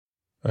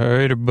All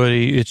right,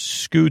 everybody, it's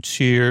Scoots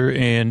here,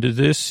 and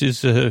this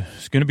is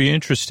it's going to be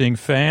interesting.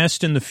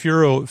 Fast in the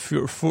Furrow.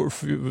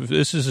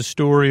 This is a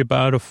story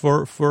about a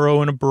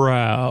furrow in a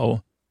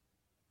brow.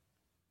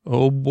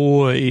 Oh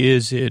boy,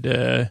 is it!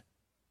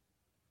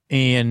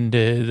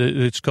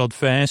 It's called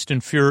Fast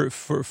and Furrow.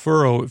 Fast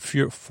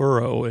and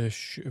Furrow.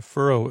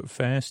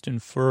 Fast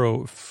and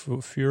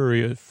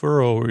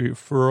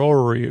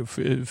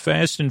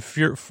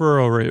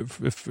Furrow.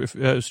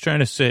 I was trying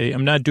to say,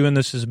 I'm not doing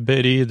this as a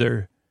bit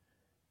either.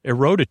 I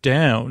wrote it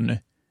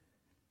down.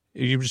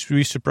 You'd just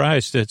be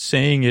surprised that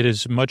saying it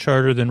is much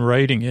harder than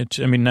writing it.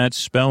 I mean, not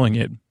spelling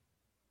it.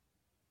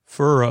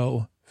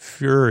 Furrow,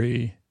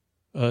 fury,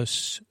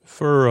 us,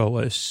 furrow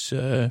us,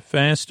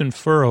 fast and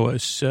furrow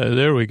us.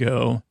 There we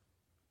go.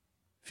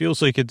 Feels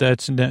like it.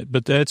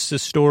 But that's the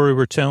story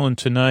we're telling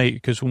tonight.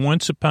 Because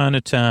once upon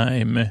a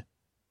time,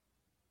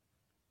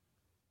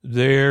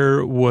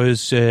 there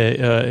was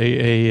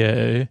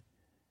a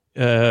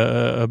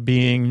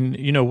being,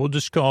 we'll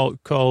just call it,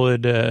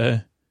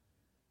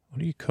 what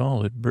do you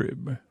call it?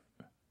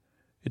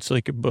 It's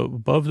like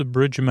above the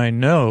bridge of my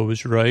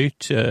nose,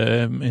 right?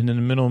 And in the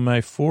middle of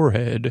my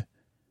forehead.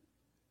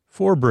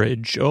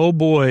 Forebridge. Oh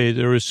boy,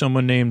 there was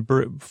someone named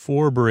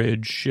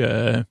Forebridge,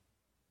 a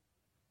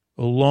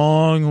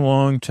long,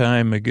 long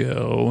time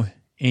ago.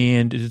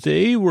 And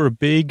they were a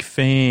big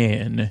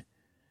fan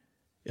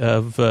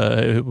of,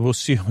 we'll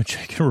see how much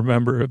I can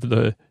remember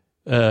of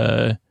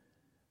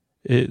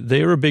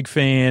they were a big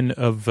fan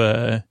of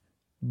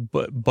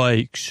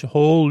bikes.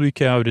 Holy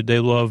cow, did they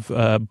love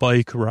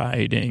bike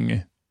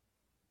riding.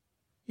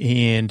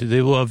 And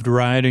they loved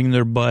riding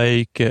their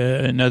bike.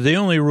 Now, they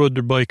only rode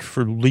their bike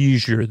for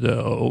leisure,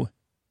 though.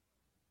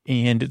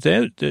 And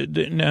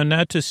now,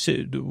 not to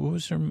say, what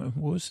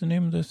was the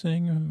name of the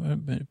thing?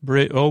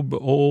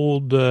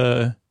 Old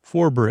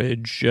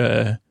Forebridge.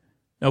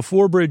 Now,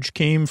 Forebridge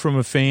came from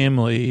a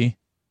family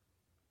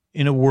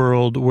in a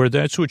world where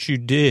that's what you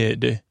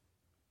did.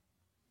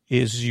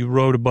 Is you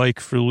rode a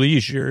bike for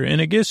leisure. And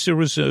I guess there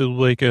was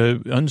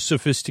a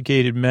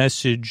unsophisticated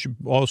message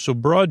also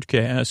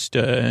broadcast,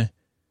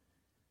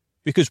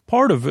 because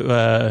part of,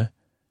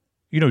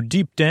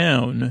 deep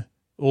down,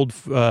 old,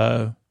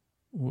 what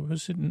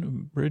was it?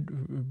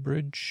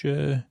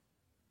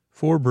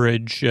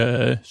 Forebridge,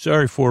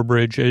 sorry,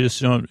 Forebridge. I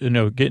just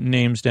don't, getting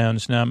names down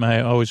is not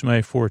always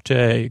my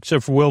forte,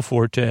 except for Will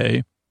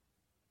Forte.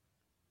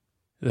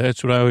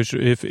 That's what I always,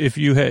 if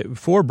you had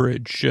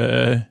Forebridge,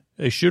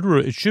 it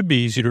should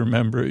be easy to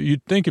remember.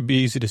 You'd think it'd be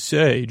easy to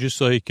say,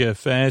 just like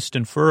fast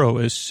and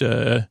furrowous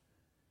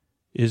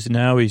is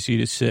now easy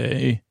to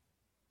say.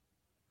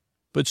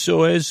 But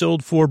so as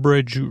old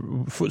Forebridge,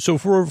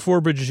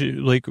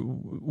 Forebridge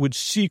would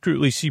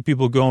secretly see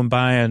people going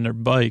by on their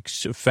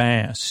bikes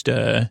fast.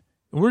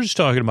 We're just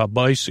talking about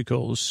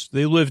bicycles.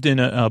 They lived in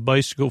a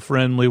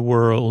bicycle-friendly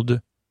world.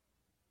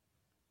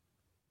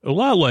 A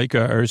lot like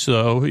ours,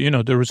 though.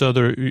 There was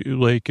other,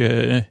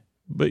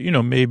 but,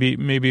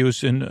 maybe it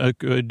was in a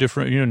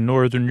different,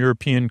 Northern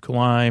European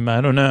climate.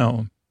 I don't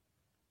know.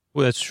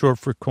 Well, that's short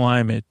for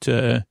climate.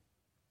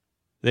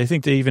 They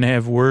think they even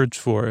have words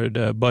for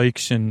it.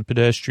 Bikes and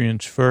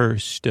pedestrians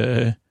first.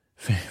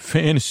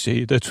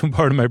 Fantasy. That's what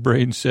part of my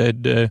brain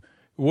said.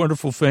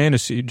 Wonderful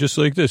fantasy, just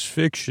like this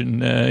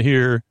fiction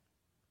here.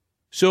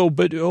 So,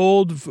 but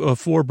old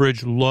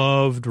Forebridge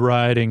loved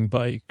riding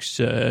bikes.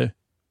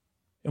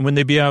 And when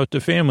they'd be out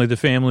with the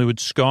family would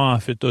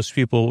scoff at those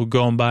people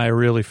going by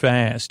really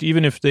fast,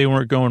 even if they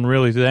weren't going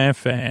really that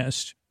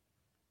fast.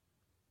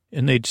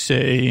 And they'd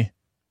say,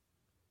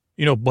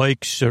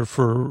 bikes are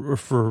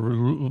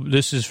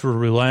this is for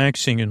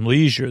relaxing and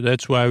leisure.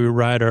 That's why we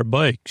ride our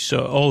bikes.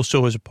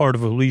 Also as a part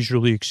of a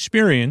leisurely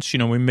experience,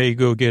 we may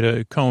go get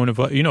a cone of,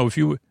 do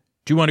you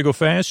want to go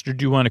fast or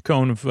do you want a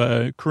cone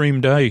of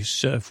creamed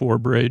ice,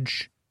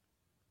 Forebridge?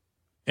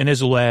 And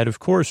as a lad, of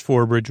course,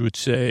 Forebridge would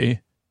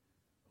say,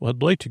 well,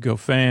 I'd like to go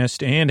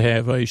fast and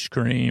have ice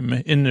cream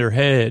in their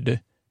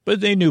head. But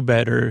they knew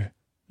better.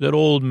 That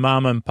old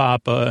mama and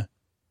papa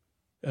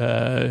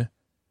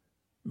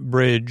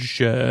bridge,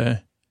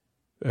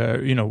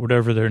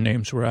 whatever their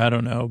names were, I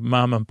don't know,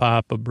 mama and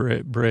papa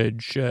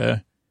bridge.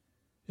 In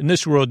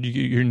this world,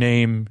 your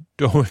name,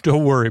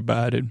 don't worry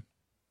about it.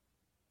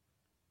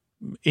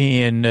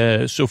 And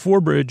so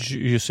Forebridge,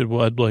 you said,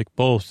 well, I'd like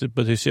both.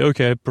 But they say,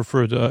 okay, I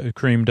prefer the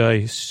creamed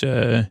ice.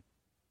 And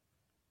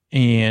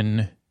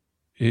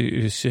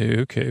you say,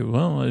 okay,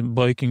 well,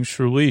 biking's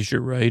for leisure,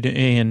 right?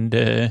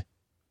 And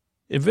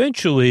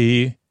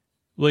eventually,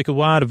 like a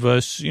lot of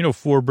us,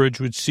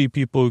 Forebridge would see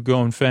people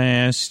going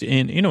fast.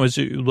 And, is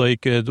it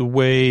like the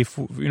way,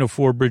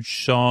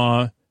 Forebridge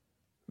saw,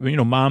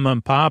 Mama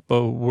and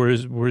Papa were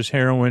his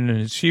heroine and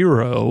his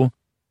hero.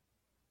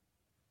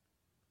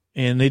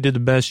 And they did the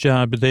best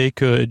job that they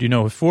could,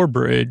 with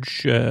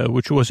Forebridge,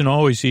 which wasn't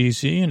always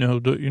easy.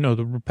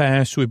 The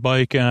paths we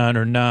bike on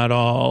are not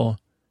all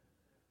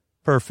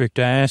perfect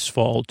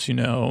asphalt,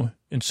 and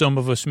some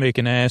of us make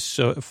an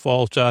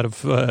asphalt out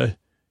of,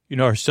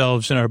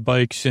 ourselves and our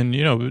bikes, and,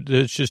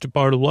 it's just a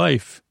part of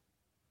life.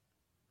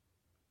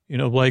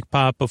 like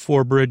Papa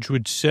Forbridge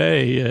would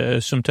say,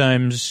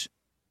 sometimes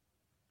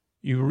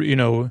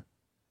you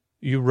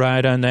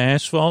ride on the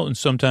asphalt, and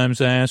sometimes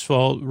the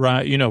asphalt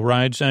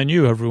rides on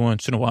you every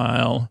once in a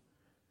while.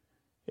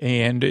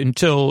 And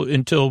until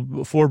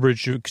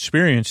Forbridge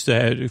experienced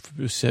that,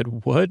 he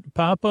said, "What,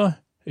 Papa?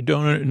 I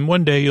don't." And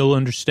one day you'll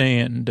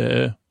understand.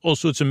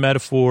 Also, it's a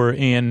metaphor,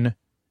 and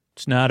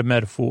it's not a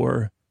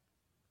metaphor.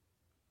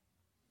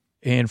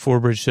 And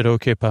Forbridge said,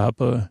 "Okay,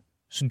 Papa.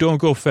 So don't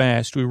go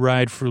fast. We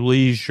ride for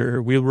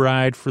leisure. We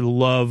ride for the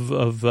love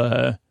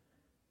of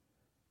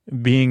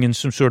being in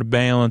some sort of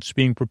balance,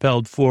 being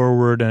propelled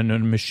forward on a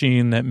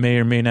machine that may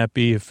or may not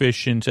be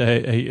efficient.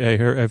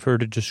 I've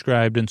heard it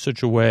described in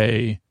such a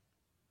way."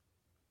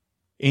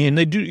 And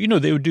they do,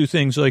 they would do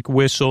things like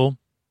whistle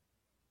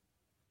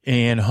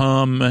and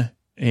hum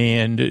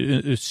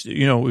and,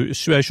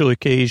 special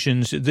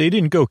occasions. They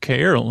didn't go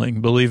caroling,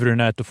 believe it or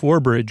not. The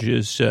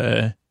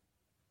Forbridges,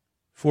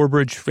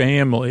 Forbridge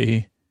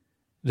family,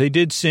 they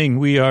did sing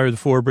 "We Are the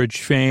Forbridge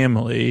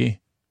Family"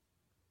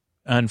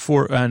 on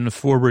the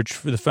Forbridge,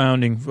 for the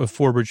founding of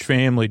Forbridge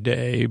Family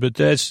Day, but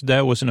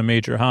that wasn't a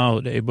major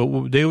holiday.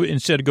 But they would,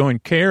 instead of going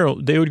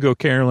they would go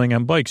caroling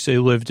on bikes. They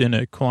lived in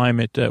a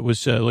climate that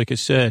was, like I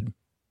said,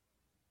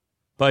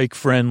 bike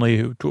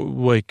friendly,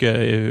 like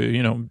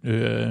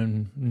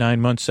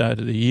 9 months out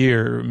of the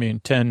year. I mean,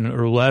 10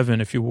 or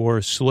 11 if you wore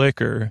a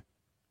slicker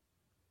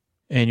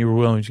and you were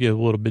willing to get a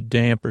little bit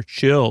damp or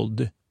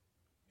chilled.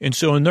 And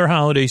so in their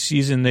holiday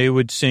season, they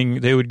would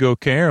go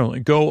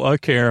caroling.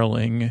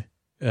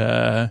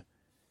 And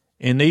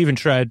they even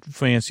tried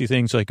fancy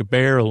things like a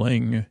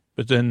barreling,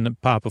 but then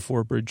Papa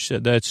Forbridge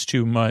said that's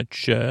too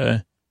much.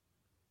 We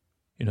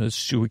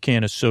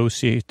can't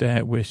associate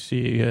that with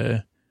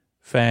the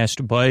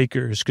fast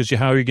bikers, because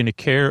how are you going to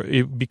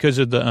carol? Because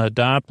of the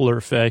Doppler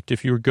effect,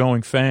 if you were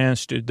going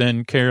fast,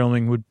 then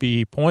caroling would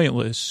be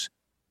pointless.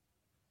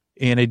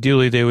 And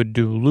ideally, they would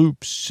do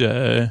loops.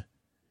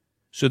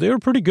 So they were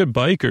pretty good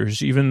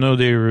bikers, even though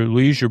they were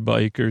leisure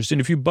bikers. And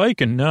if you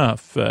bike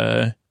enough,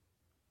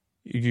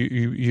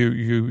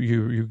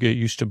 you get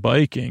used to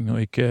biking.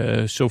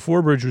 So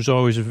Forbridge was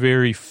always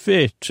very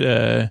fit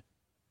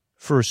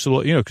for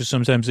slow, because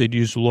sometimes they'd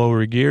use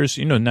lower gears,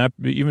 not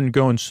even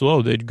going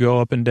slow. They'd go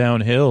up and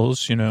down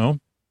hills,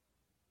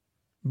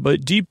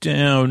 But deep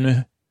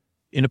down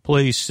in a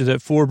place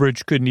that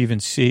Forbridge couldn't even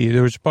see,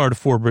 there was a part of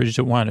Forbridge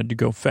that wanted to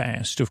go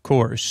fast, of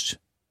course.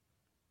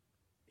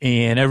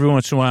 And every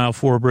once in a while,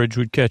 Forbridge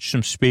would catch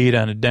some speed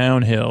on a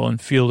downhill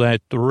and feel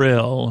that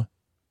thrill.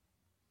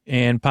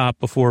 And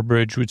Papa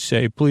Forbridge would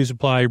say, "Please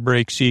apply your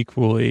brakes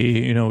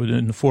equally,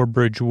 in the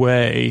Forbridge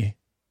way,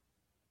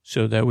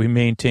 so that we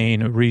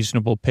maintain a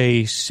reasonable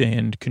pace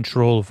and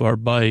control of our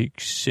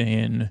bikes."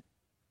 And,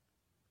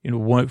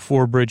 what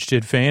Forbridge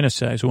did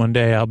fantasize. One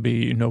day I'll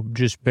be,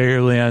 just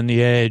barely on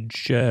the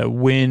edge,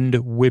 wind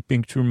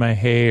whipping through my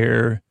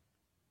hair,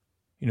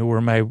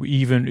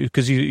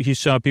 because he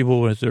saw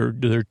people with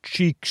their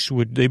cheeks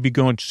they'd be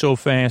going so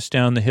fast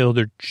down the hill,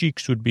 their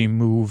cheeks would be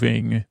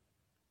moving.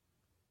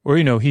 Or,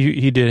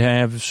 he did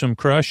have some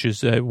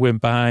crushes that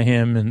went by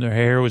him and their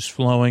hair was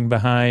flowing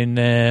behind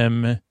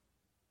them.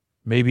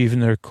 Maybe even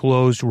their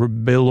clothes were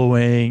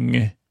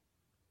billowing.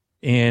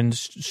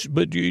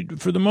 But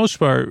for the most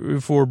part,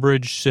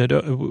 Forbridge said,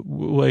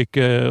 like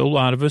a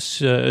lot of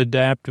us,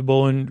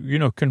 adaptable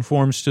and,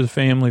 conforms to the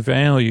family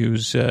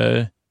values.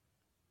 And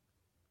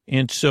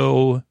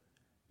so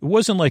it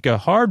wasn't like a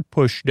hard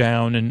push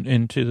down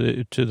into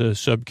the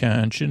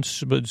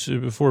subconscious, but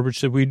Forbridge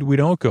said, we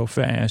don't go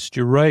fast.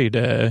 You're right.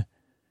 And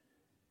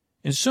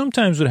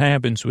sometimes what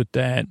happens with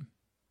that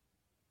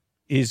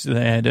is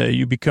that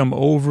you become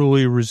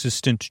overly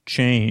resistant to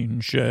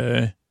change,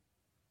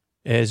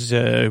 as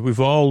we've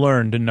all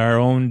learned in our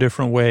own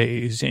different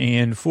ways.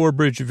 And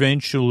Forbridge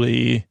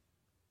eventually,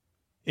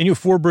 and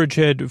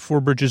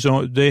Forbridge's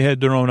own, they had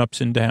their own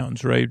ups and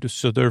downs, right?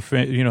 So their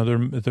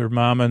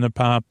mama and their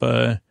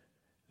papa,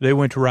 they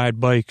went to ride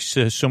bikes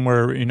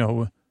somewhere,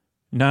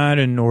 not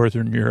in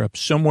Northern Europe,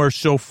 somewhere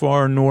so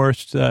far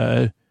north,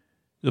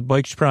 the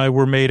bikes probably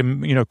were made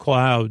of,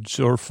 clouds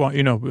or,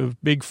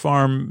 big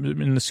farm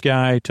in the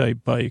sky type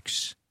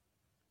bikes.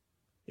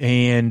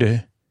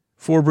 And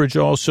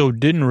Forbridge also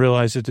didn't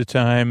realize at the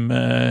time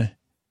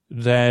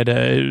that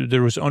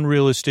there was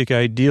unrealistic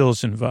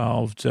ideals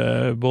involved,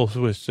 both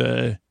with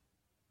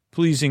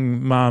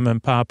pleasing Mom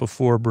and Papa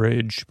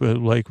Forbridge, but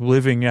like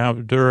living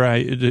out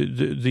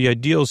the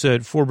ideals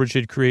that Forbridge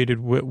had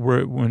created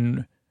were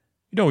when,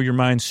 your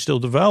mind's still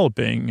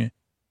developing.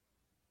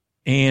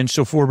 And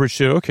so Forbridge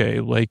said, okay,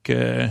 I'm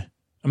going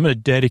to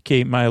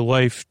dedicate my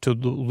life to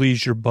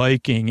leisure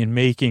biking and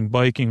making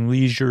biking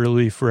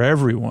leisurely for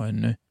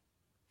everyone.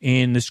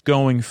 And this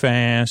going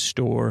fast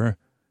or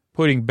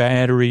putting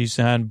batteries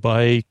on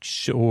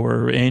bikes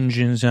or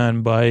engines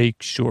on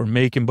bikes or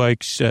making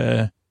bikes,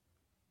 bike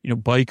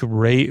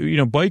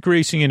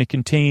racing in a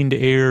contained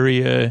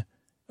area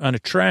on a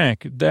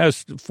track.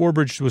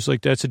 Forbridge was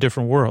like, that's a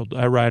different world.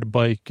 I ride a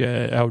bike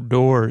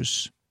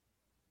outdoors.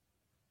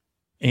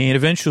 And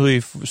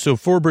eventually, so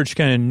Forbridge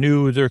kind of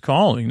knew their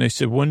calling. They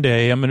said, one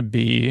day I'm going to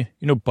be,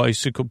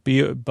 bicycle,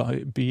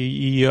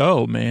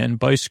 BEO, man,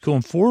 bicycle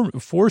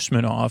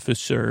enforcement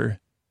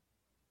officer,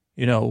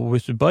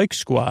 with the bike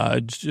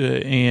squads.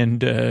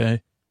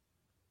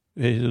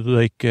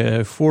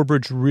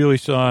 Forbridge really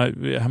thought,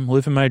 I'm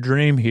living my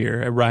dream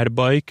here. I ride a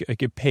bike. I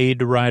get paid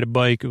to ride a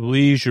bike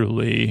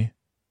leisurely.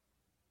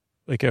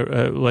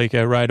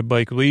 I ride a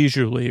bike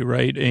leisurely,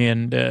 right?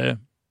 And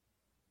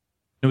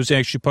it was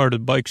actually part of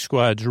the bike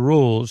squad's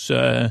rules.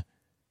 Don't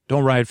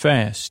ride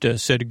fast.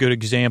 Set a good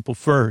example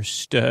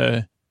first.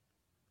 The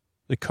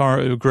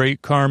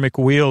great karmic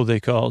wheel, they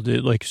called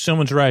it. Like, if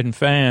someone's riding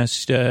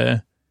fast,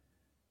 eventually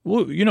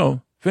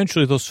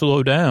they'll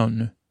slow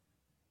down.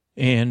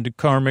 And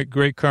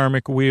great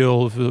karmic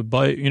wheel of the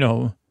bike,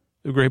 the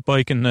great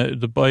bike and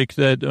the bike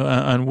that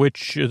on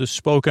which the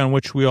spoke on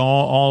which we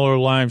all our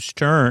lives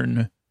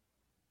turn,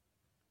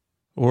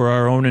 or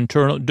our own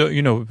internal,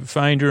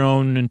 find your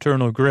own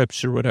internal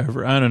grips or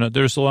whatever. I don't know.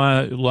 There's a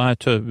lot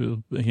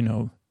to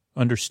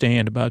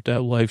understand about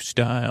that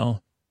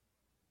lifestyle.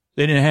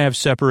 They didn't have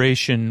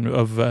separation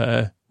of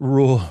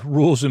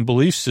rules and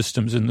belief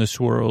systems in this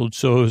world,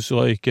 so it was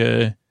like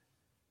it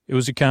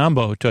was a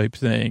combo type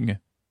thing.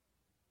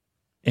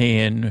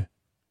 And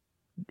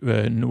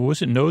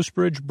was it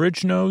Nosebridge?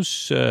 Bridge Nose?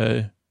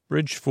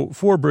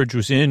 Forbridge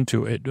was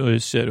into it. He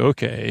said,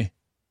 okay,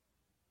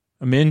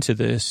 I'm into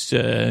this,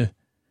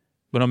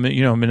 but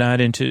I'm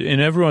not into,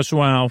 and every once in a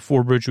while,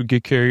 Forbridge would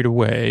get carried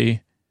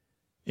away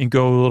and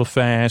go a little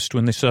fast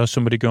when they saw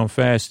somebody going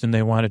fast and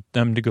they wanted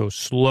them to go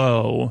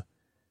slow.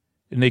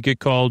 And they get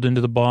called into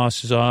the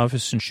boss's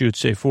office and she would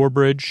say,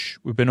 Forbridge,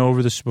 we've been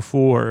over this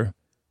before.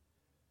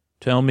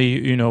 Tell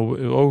me,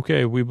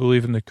 okay, we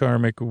believe in the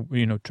karmic,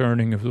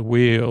 turning of the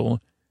wheel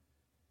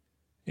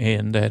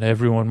and that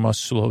everyone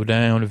must slow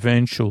down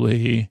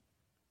eventually.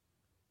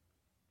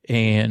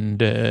 And,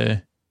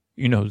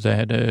 we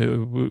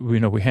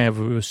have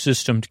a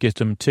system to get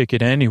them a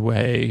ticket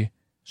anyway,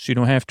 so you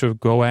don't have to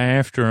go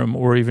after them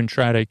or even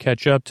try to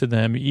catch up to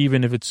them,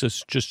 even if it's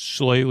just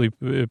slightly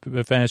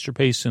a faster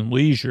pace and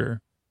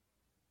leisure.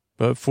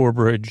 But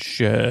Forbridge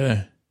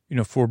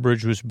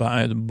was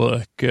by the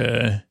book,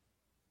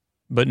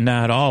 but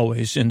not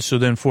always. And so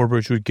then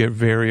Forbridge would get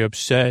very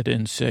upset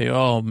and say,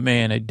 oh,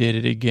 man, I did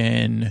it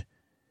again.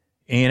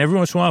 And every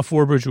once in a while,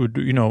 Forbridge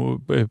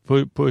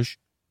would, push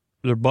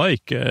their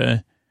bike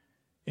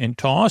and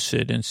toss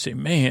it and say,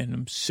 man,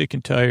 I'm sick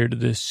and tired of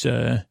this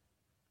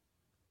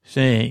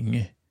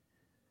thing.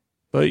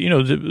 But,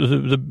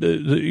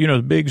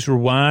 the bigs were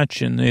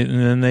watching,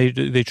 and then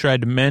they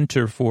tried to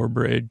mentor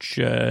Forbridge.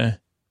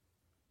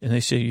 And they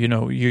say,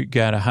 you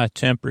got a hot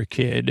temper,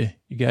 kid.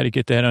 You got to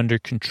get that under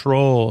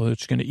control.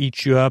 It's going to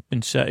eat you up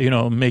and,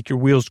 make your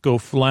wheels go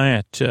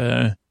flat.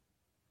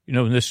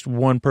 This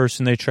one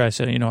person they tried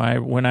said, I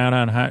went out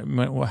on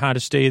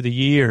hottest day of the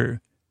year.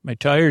 My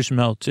tires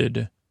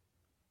melted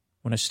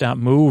when I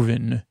stopped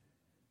moving.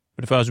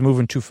 But if I was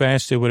moving too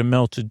fast, they would have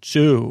melted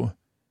too.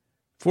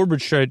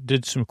 Forbridge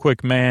did some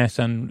quick math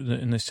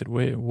and they said,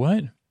 wait,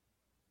 what?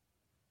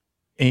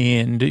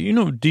 And,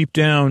 deep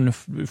down,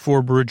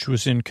 Forbridge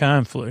was in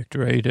conflict,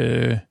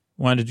 right?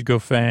 Wanted to go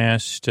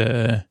fast,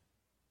 but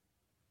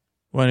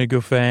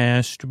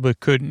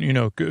couldn't,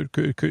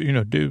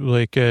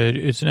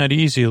 it's not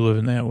easy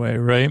living that way,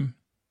 right?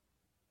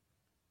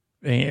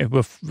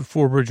 But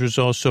Forbridge was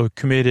also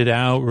committed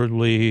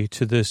outwardly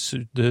to this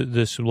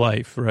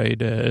life, right?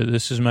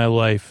 This is my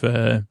life.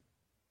 This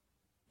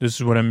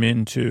is what I'm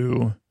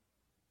into.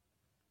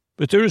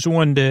 But there was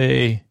one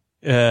day,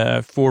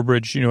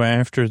 Forbridge,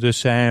 after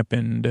this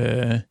happened,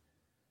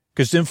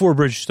 because then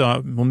Forbridge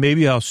thought, well,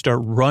 maybe I'll start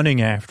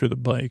running after the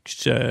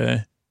bikes.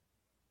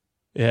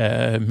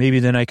 Maybe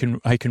then I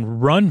can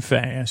run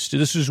fast.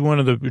 This is one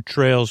of the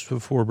trails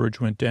Forbridge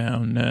went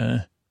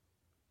down.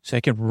 So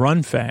I can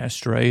run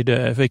fast, right?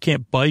 If I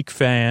can't bike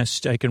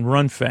fast, I can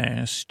run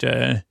fast.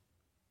 And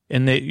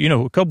they,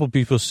 a couple of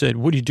people said,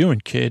 what are you doing,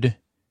 kid?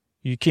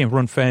 You can't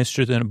run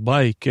faster than a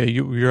bike.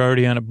 You're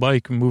already on a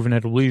bike moving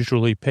at a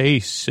leisurely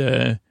pace.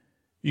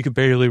 You could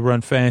barely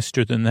run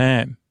faster than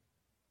that.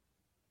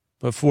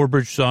 But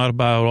Forbridge thought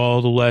about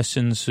all the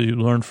lessons he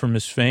learned from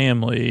his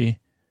family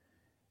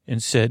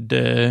and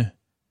said,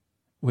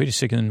 wait a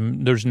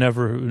second,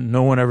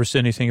 no one ever said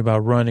anything about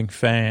running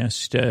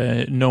fast.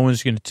 No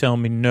one's going to tell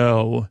me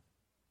no.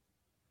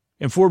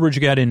 And Forbridge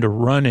got into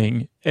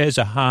running as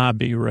a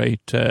hobby,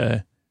 right?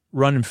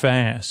 Running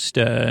fast.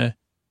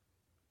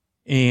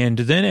 And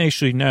then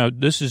actually now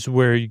this is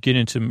where you get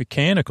into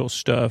mechanical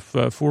stuff.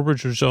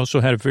 Forbridge also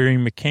had a very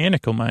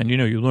mechanical mind.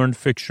 You learn to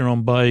fix your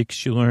own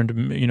bikes. You learn to,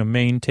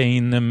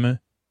 maintain them.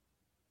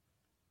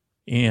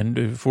 And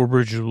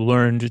Forbridge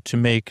learned to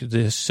make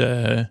this,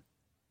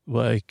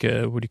 what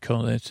do you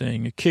call that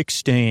thing? A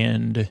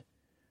kickstand.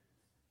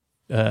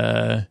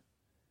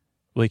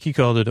 He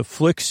called it a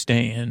flick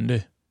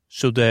stand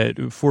so that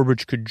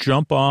Forbridge could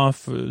jump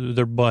off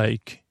their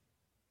bike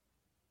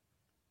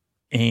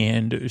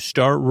and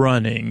start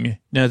running.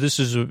 Now, this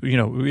is,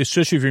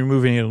 especially if you're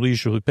moving at a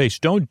leisurely pace,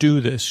 don't do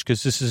this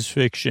because this is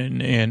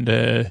fiction.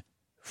 And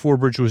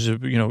Forbridge was, a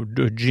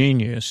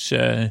genius.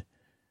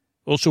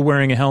 Also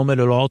wearing a helmet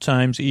at all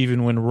times,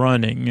 even when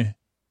running.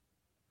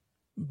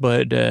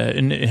 But,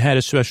 and it had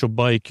a special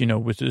bike,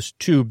 with this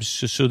tubes,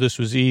 so this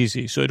was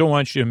easy. So I don't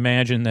want you to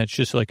imagine that's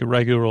just like a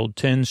regular old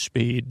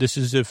 10-speed. This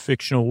is a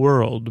fictional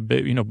world,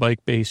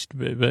 bike-based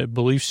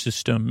belief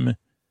system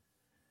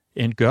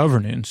and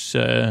governance.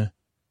 But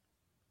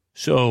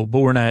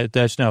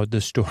that's not what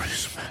this story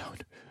is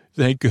about.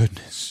 Thank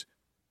goodness.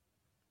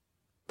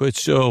 But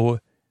so,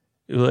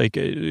 when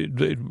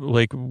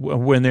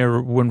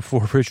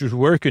Forbridge was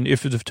working,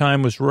 if the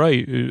time was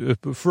right,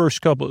 the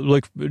first couple,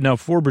 now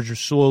Forbridge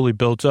slowly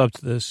built up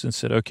to this and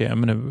said, okay,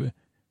 I'm going to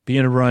be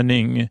in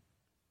running.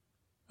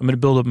 I'm going to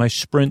build up my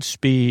sprint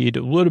speed,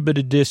 a little bit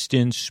of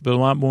distance, but a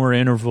lot more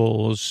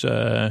intervals,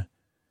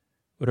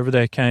 whatever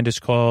that kind is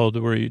called,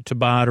 where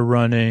Tabata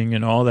running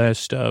and all that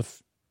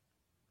stuff.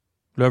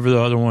 Whatever the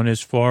other one is,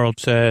 Furrowed,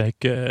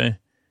 a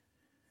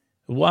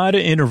lot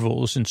of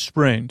intervals and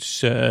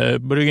sprints,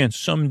 but again,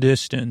 some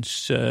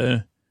distance.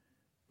 But,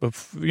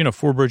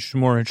 Forbridge is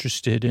more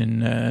interested in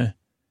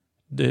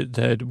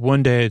that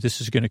one day this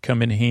is going to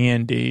come in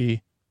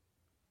handy.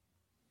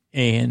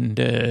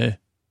 And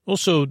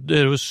also,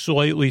 it was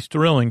slightly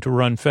thrilling to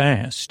run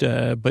fast,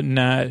 but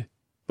it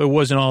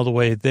wasn't all the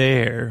way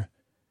there.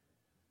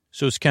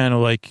 So it's kind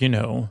of like, I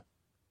don't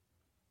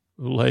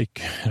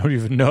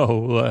even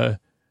know,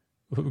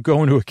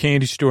 going to a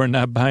candy store and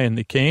not buying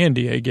the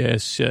candy, I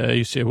guess.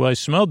 You say, well, I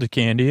smelled the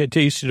candy. I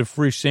tasted a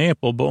free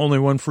sample, but only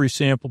one free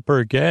sample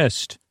per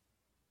guest.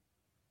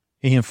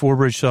 And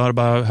Forbridge thought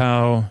about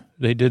how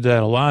they did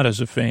that a lot as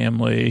a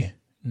family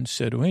and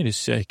said, wait a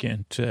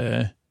second.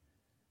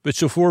 But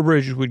so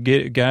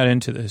Forbridge got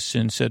into this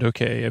and said,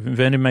 okay, I've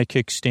invented my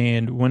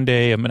kickstand. One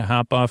day I'm going to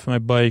hop off my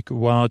bike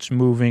while it's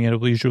moving at a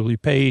leisurely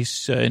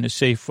pace in a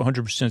safe,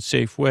 100%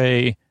 safe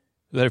way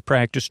that I've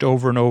practiced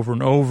over and over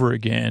and over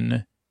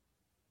again.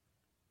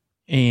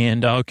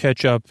 And I'll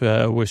catch up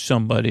with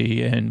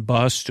somebody and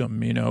bust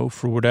them,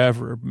 for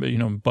whatever,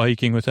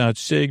 biking without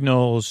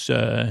signals,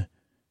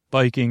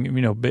 biking in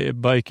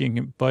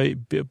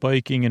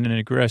an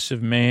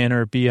aggressive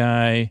manner,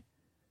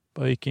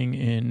 biking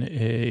in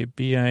a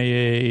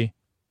BIA,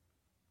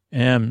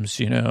 M's,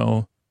 all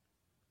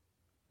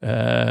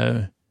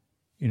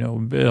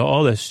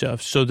that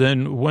stuff. So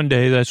then one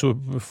day that's what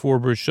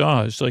Forbridge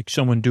saw is like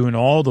someone doing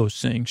all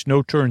those things,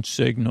 no turn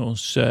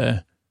signals,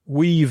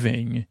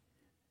 weaving,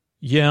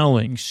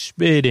 yelling,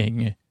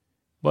 spitting,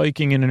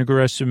 biking in an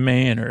aggressive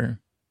manner.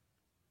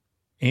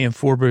 And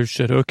Forbridge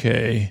said,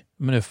 okay,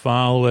 I'm going to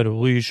follow at a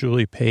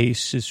leisurely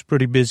pace. It's a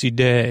pretty busy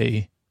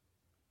day.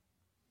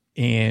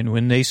 And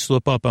when they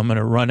slip up, I'm going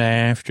to run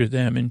after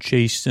them and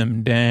chase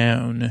them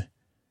down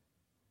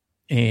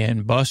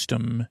and bust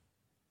them.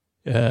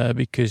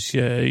 Because,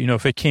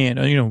 if I can't,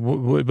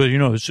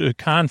 it's a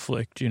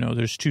conflict.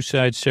 There's two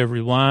sides to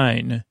every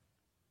line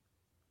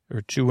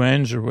or two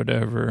ends or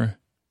whatever.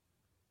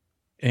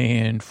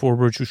 And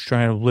Forbridge was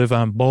trying to live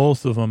on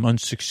both of them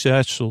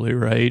unsuccessfully,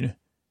 right?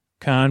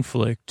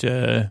 Conflict,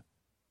 trying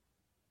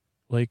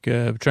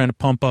to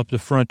pump up the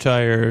front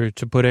tire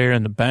to put air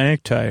in the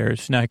back tire.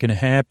 It's not going to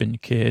happen,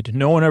 kid.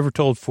 No one ever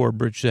told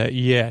Forbridge that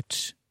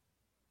yet.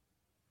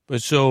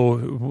 But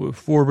so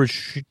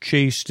Forbridge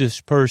chased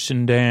this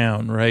person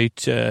down,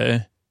 right?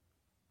 And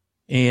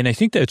I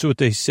think that's what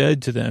they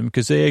said to them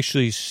because they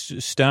actually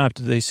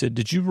stopped. They said,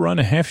 did you run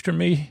after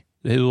me?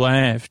 They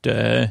laughed.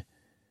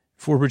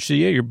 Forbridge said,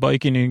 yeah, you're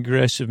biking in an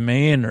aggressive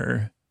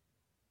manner.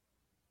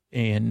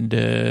 And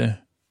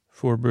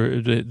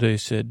Forbridge, they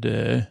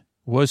said,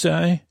 was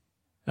I?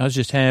 I was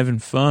just having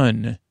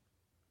fun.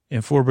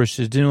 And Forbridge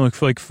said, it didn't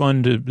look like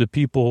fun to the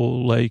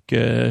people,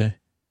 I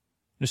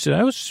said,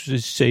 I was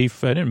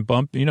safe. I didn't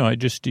bump, I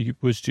just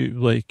was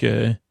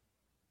and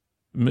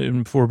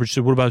Forbridge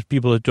said, what about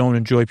people that don't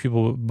enjoy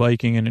people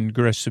biking in an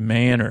aggressive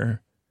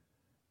manner?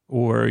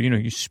 Or,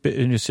 you spit,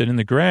 and he said, in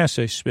the grass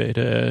I spit,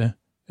 I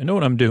know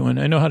what I'm doing.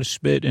 I know how to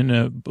spit in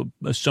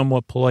a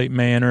somewhat polite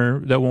manner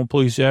that won't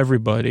please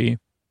everybody,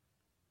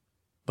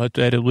 but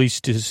that at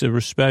least is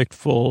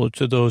respectful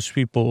to those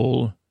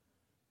people,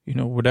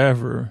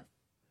 whatever.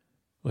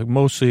 Like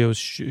mostly I was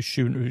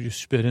shooting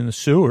spit in the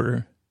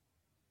sewer.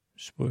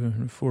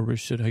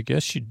 Forbridge said, I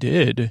guess you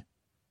did.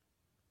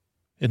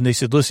 And they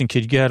said, listen,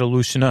 kid, you got to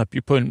loosen up.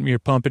 You're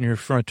pumping your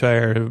front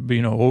tire to,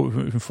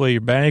 inflate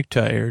your back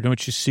tire.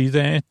 Don't you see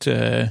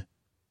that?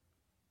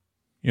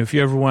 If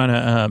you ever want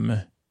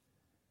to,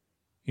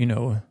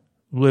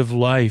 live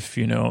life,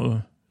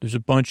 there's a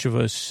bunch of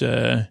us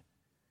that,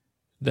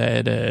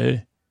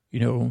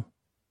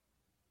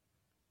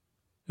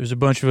 there's a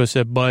bunch of us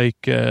that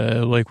bike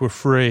like we're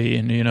free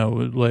and, you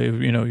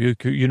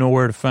know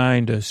where to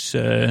find us.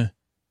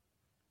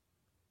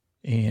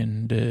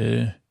 And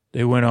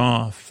they went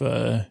off.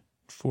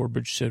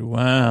 Forbridge said,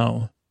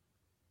 wow.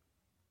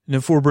 And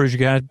then Forbridge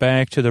got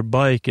back to their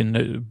bike and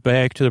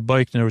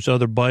there was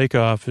other bike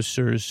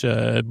officers,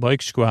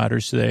 bike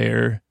squatters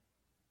there.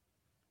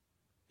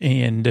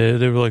 And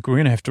they were like, we're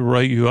going to have to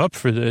write you up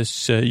for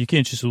this. You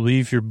can't just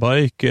leave your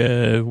bike.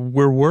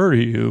 Where were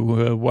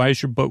you? Why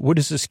is your bike? What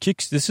is this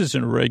kick? This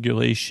isn't a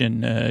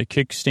regulation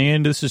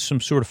kickstand. This is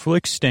some sort of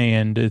flick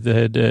stand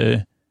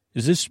that,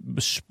 is this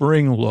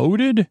spring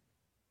loaded?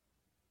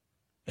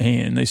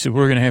 And they said,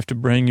 we're going to have to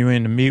bring you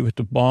in to meet with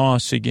the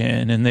boss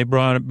again. And they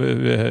brought up,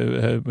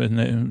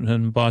 and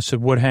the boss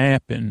said, what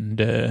happened?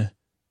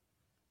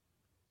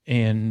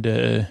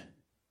 And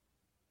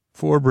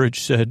Forbridge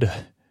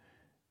said,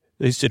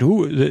 they said,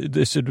 who?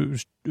 They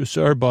said,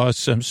 sorry,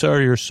 boss, I'm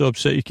sorry you're so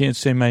upset you can't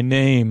say my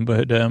name.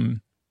 But,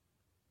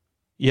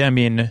 yeah, I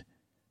mean,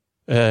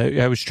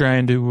 I was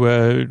trying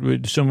to,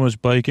 someone was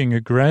biking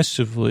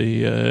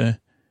aggressively,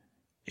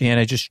 and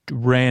I just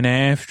ran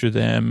after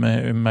them.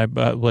 I was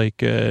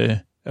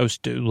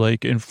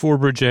like, in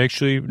Forbridge,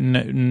 actually,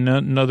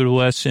 another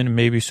lesson,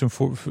 maybe some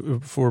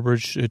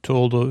Forbridge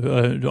told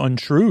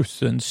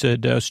untruth and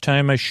said, I was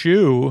tying my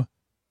shoe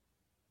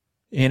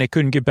and I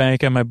couldn't get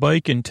back on my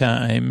bike in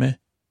time.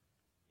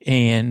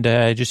 And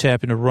I just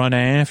happened to run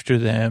after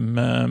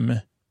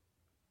them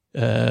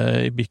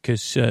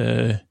because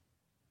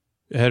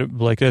that's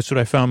what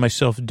I found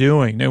myself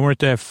doing. They weren't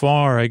that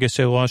far. I guess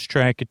I lost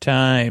track of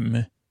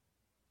time.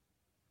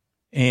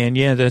 And,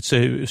 yeah, that's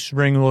a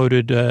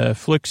spring-loaded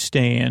flick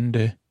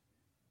stand.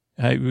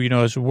 I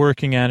was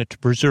working on it to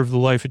preserve the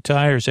life of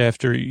tires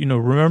after,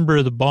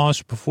 remember the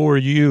boss before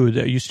you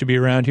that used to be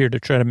around here to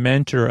try to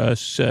mentor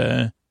us.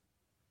 They're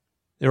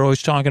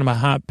always talking about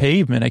hot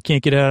pavement. I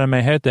can't get it out of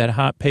my head, that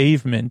hot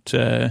pavement.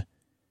 And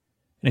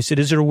I said,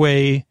 is there a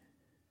way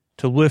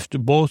to lift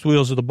both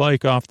wheels of the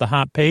bike off the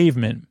hot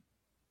pavement?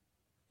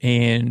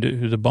 And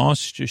the boss,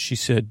 she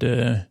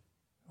said,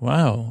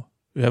 wow.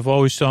 I've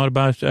always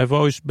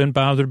been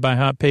bothered by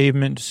hot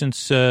pavement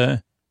since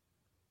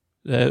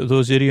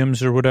those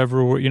idioms or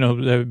whatever,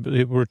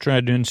 they were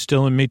trying to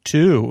instill in me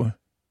too.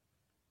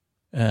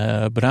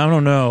 But I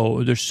don't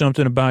know. There's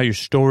something about your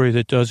story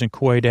that doesn't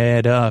quite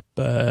add up.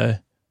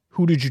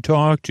 Who did you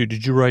talk to?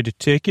 Did you write a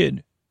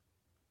ticket?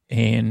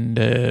 And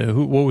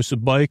what was the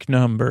bike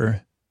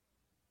number?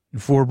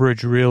 And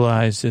Forbridge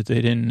realized that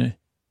they didn't.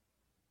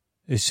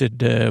 They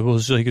said, well, it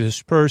was like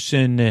this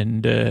person,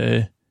 and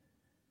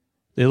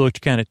they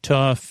looked kind of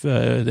tough.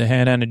 They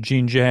had on a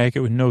jean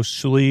jacket with no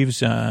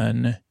sleeves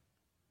on.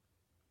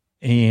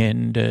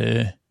 And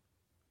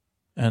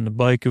on the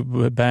bike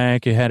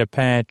back, it had a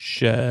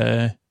patch,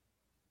 and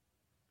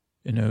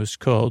it was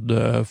called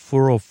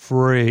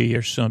Furrowed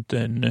or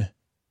something.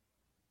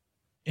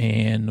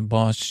 And the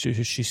boss,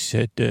 she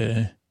said,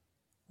 interesting.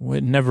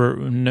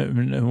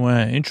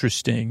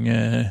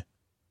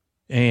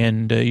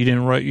 And you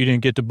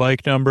didn't get the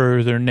bike number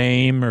or their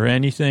name or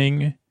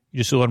anything. You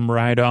just let them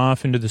ride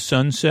off into the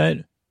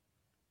sunset.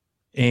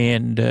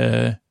 And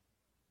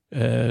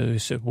he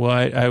said, well,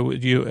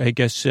 I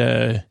guess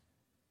I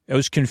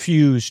was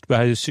confused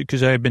by this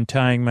because I had been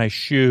tying my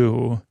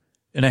shoe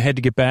and I had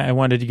to get back. I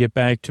wanted to get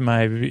back to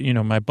my,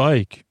 my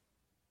bike.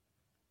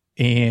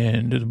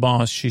 And the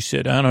boss, she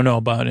said, I don't know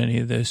about any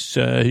of this.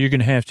 You're going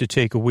to have to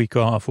take a week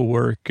off of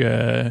work,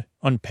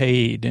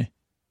 unpaid.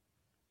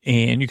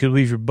 And you could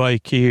leave your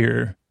bike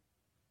here.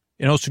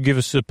 And also give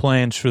us the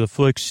plans for the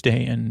flick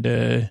stand.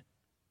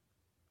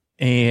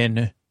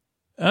 And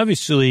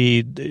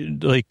obviously,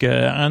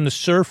 on the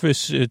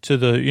surface to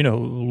the,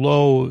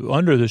 low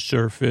under the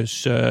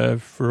surface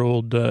for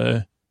old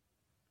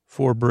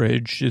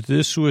Forbridge,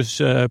 this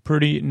was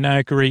pretty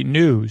not great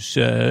news.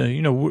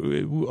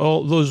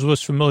 All those of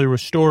us familiar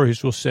with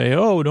stories will say,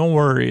 oh, don't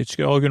worry, it's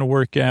all going to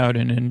work out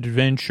in an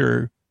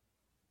adventure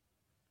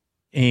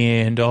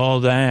and all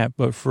that.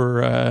 But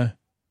for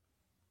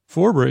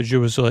Forbridge, it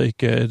was like,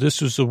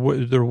 this was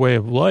their way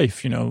of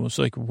life, It was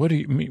like, what do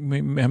you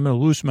mean? I'm going to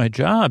lose my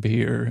job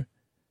here.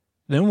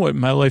 Then what?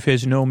 My life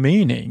has no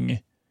meaning.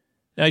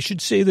 I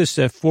should say this,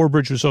 that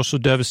Forbridge was also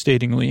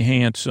devastatingly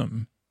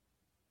handsome.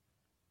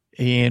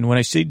 And when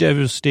I say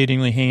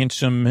devastatingly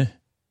handsome,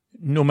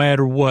 no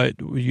matter what,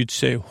 you'd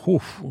say,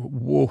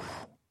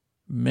 woof,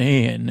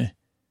 man.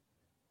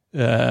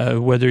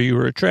 Whether you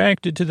were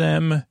attracted to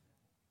them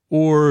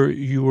or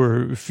you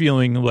were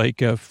feeling like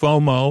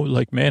FOMO,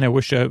 like, man, I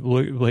wish I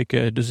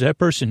does that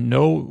person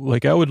know?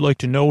 Like, I would like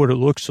to know what it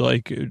looks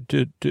like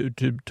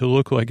to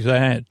look like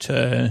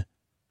that.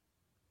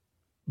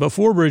 But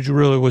Forbridge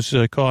really was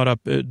caught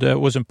up.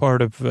 That wasn't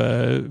part of.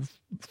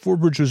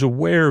 Forbridge was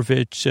aware of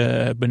it,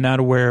 but not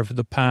aware of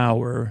the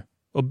power.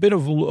 A bit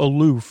of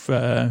aloof.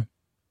 I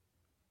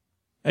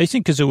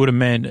think because it would have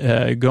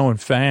meant going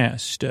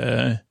fast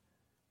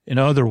in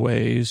other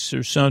ways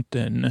or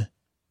something.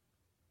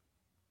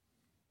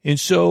 And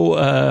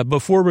so, but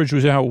Forbridge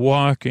was out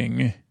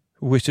walking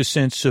with a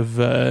sense of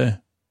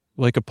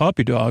like a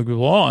puppy dog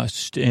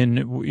lost. And,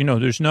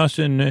 there's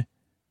nothing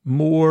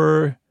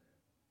more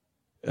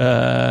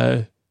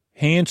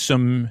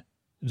handsome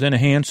than a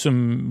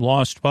handsome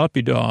lost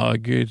puppy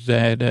dog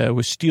that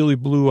with steely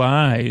blue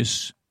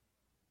eyes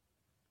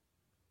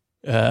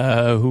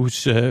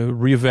who's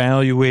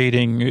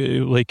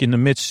reevaluating, like in the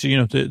midst,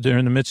 they're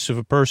in the midst of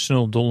a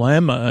personal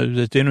dilemma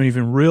that they don't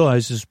even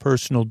realize is a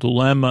personal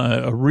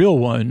dilemma, a real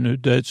one,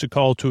 that's a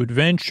call to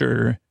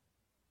adventure.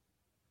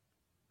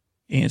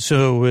 And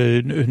so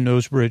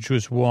Nosebridge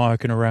was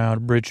walking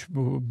around,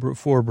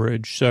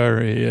 Forebridge,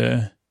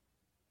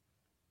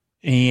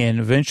 and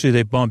eventually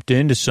they bumped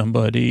into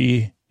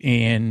somebody,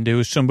 and it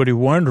was somebody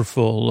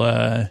wonderful,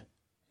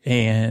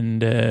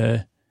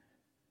 and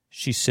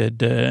she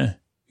said,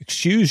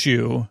 excuse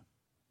you.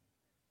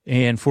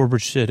 And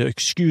Forbridge said,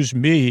 excuse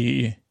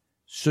me.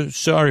 So,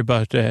 sorry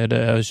about that.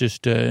 I was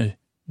just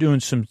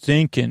doing some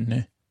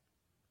thinking.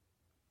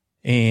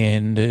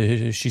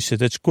 And she said,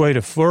 that's quite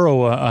a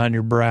furrow on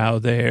your brow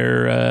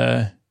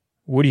there.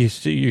 What do you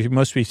think? You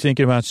must be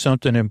thinking about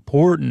something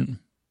important,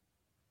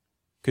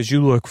 because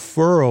you look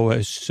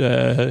furrowous.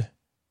 And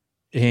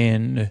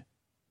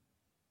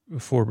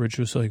Forbridge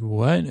was like,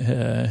 what?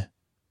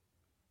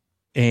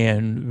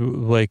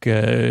 And like,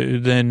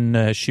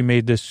 then she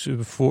made this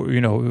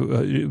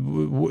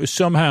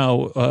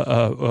somehow,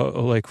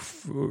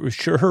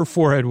 sure, her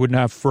forehead would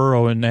not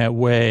furrow in that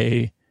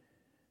way.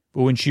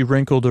 But when she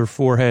wrinkled her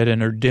forehead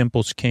and her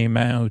dimples came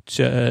out,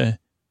 there's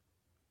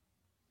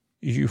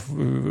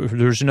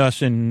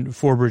nothing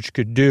Forbridge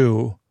could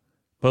do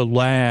but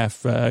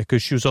laugh,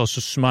 because she was also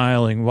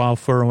smiling while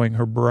furrowing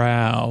her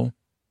brow.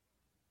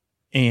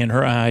 And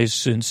her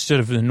eyes, instead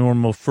of the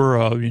normal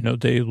furrow,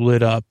 they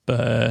lit up,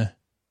 Forbridge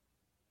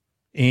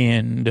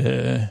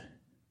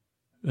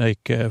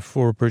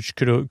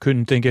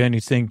couldn't think of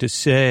anything to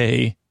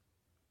say.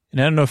 And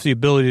I don't know if the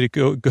ability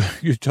to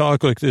you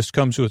talk like this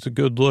comes with the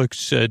good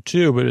looks,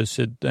 too, but I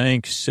said,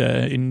 thanks,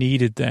 it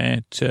needed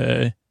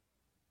that.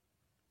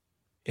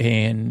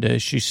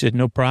 And she said,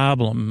 no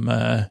problem,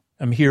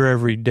 I'm here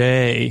every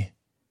day.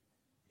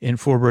 And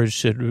Forbridge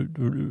said,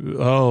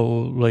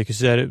 oh, like,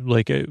 is that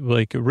like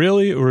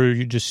really? Or are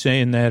you just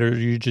saying that, or are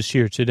you just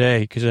here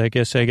today? Because I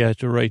guess I got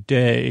the right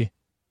day.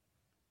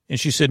 And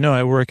she said, no,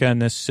 I work on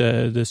this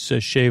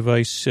shave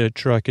ice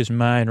truck is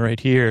mine right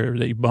here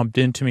that you bumped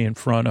into me in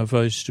front of.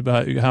 How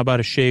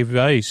about a shave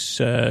ice?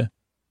 And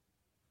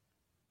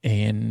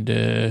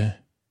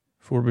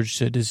Forbridge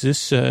said, is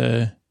this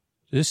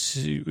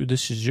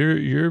is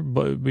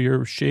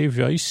your shave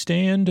ice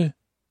stand?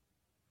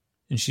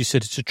 And she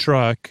said, it's a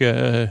truck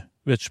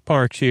that's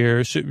parked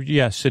here. So,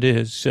 yes, it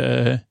is.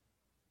 And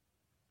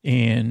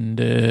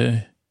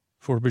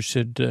Forbridge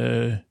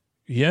said,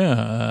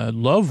 yeah, I'd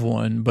love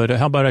one, but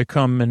how about I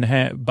come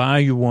and buy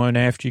you one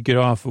after you get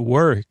off of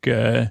work?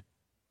 And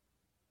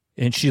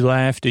she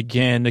laughed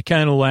again, the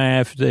kind of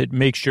laugh that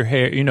makes your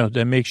hair,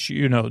 that makes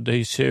you,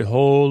 they say,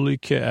 holy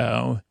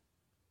cow.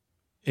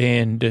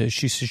 And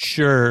she said,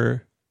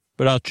 sure,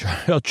 but I'll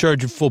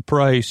charge you full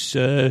price,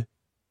 and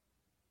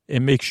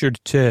make sure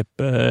to tip.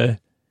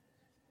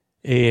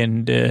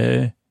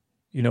 Maybe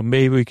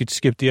we could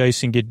skip the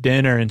ice and get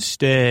dinner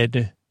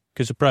instead,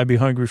 because I'll probably be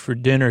hungry for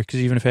dinner,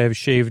 because even if I have a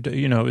shaved,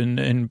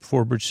 and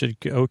Forbridge said,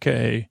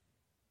 okay.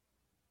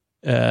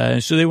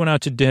 So they went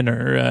out to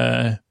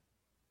dinner,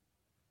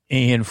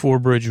 and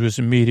Forbridge was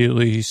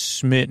immediately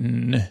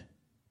smitten,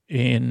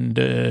 and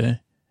then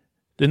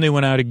they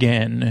went out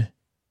again.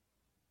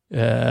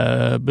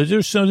 But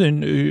there's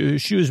something,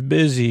 she was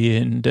busy,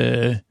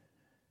 and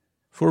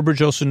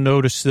Forbridge also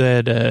noticed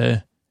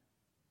that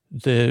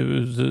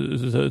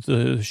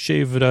the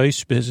shaved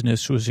ice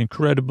business was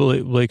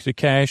incredibly, like, the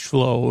cash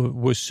flow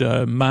was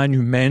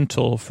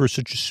monumental for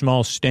such a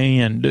small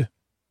stand.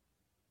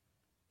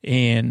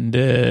 And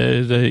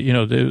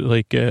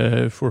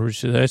Forbridge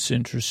said, that's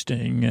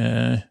interesting.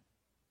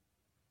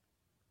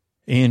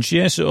 And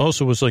she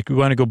also was like, we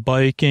want to go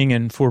biking,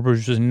 and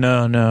Forbridge was,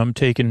 no, I'm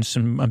taking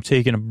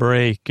a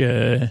break.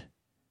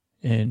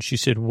 And she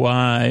said,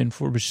 why? And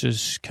Forbridge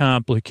says,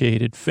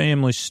 complicated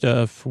family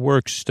stuff,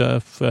 work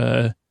stuff.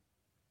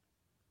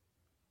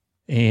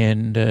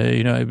 And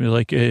I'd be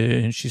like,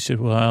 and she said,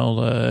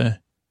 well,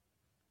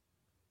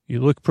 you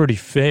look pretty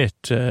fit.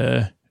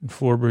 And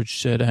Forbridge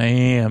said, I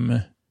am.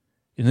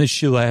 And then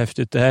she laughed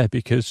at that,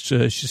 because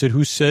she said,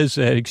 who says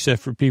that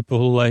except for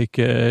people like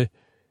that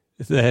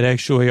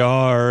actually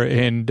are?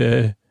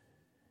 And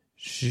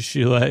she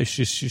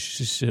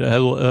said, I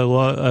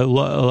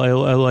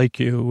like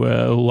you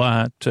a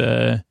lot.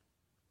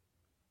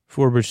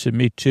 Forbridge said,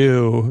 me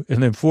too.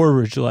 And then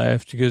Forbridge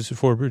laughed, because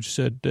Forbridge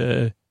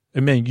said, I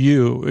meant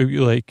you,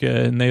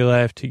 and they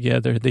laughed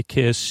together. They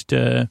kissed.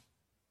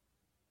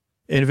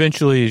 And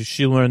eventually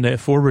she learned that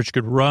Forbridge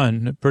could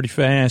run pretty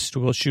fast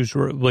while she was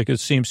like the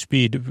same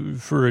speed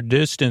for a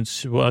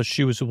distance while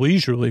she was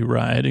leisurely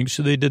riding.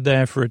 So they did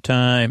that for a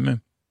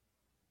time.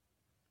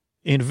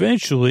 And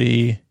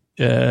eventually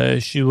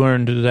she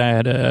learned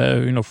that,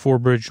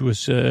 Forbridge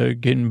was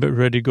getting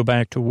ready to go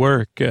back to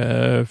work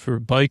for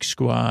Bike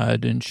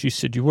Squad. And she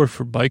said, you work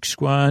for Bike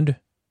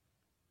Squad?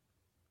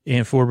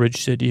 And Forbridge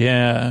said,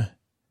 yeah,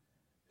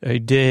 I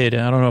did.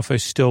 I don't know if I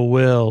still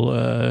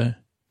will.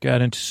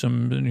 Got into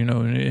some,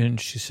 and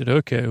she said,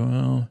 okay,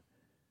 well,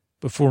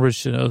 But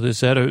Forbridge said, oh, is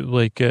that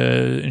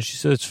and she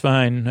said, it's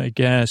fine, I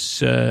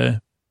guess.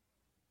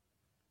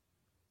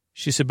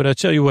 She said, but I'll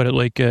tell you what,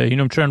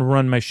 I'm trying to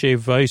run my Shave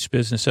Vice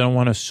business. I don't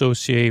want to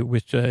associate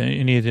with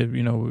any of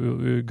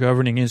the,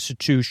 governing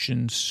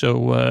institutions.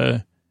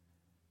 So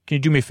can you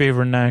do me a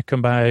favor and not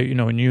come by,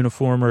 in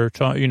uniform or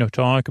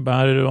talk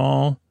about it at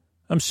all?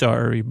 I'm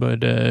sorry,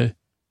 but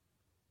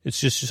it's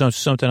just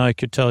something I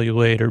could tell you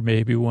later,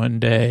 maybe one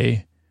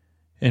day.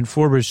 And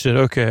Forbridge said,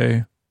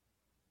 okay,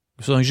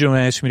 as long as you don't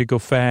ask me to go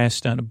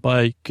fast on a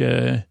bike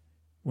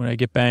when I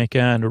get back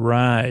on to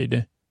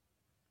ride.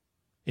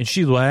 And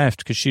she laughed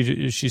because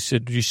she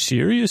said, are you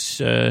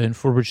serious? And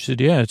Forbridge said,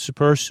 yeah, it's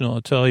personal.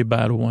 I'll tell you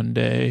about it one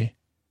day.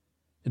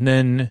 And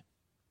then,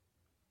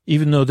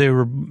 even though they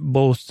were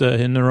both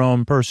in their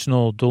own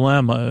personal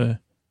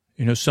dilemma,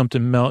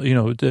 something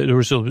there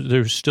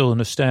was still an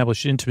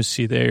established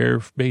intimacy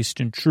there based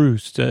in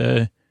truth,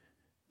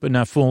 but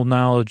not full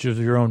knowledge of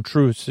your own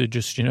truth. They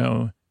just,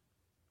 and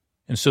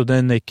so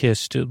then they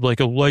kissed,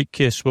 like a light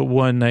kiss, but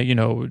one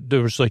that,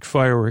 there was like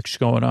fireworks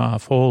going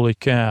off. Holy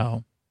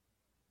cow.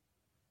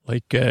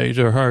 Like,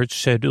 their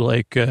hearts had,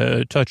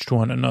 touched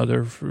one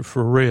another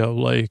for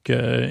real,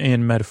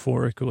 and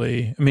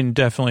metaphorically. I mean,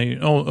 definitely,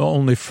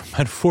 only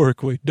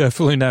metaphorically,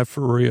 definitely not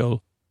for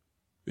real,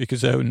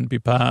 because that wouldn't be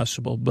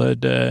possible.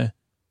 But, and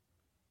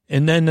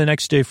then the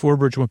next day,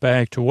 Forbridge went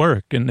back to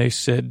work, and they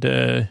said,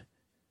 did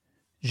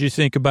you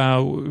think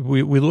about,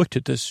 we looked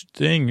at this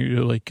thing,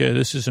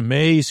 this is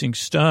amazing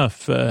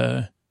stuff.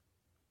 And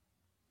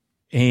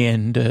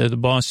the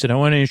boss said, I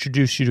want to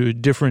introduce you to a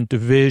different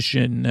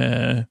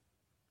division,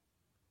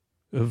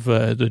 of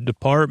the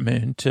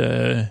department,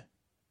 because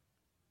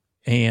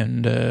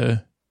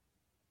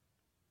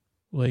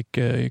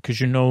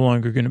you're no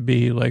longer going to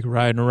be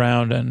riding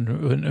around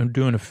and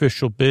doing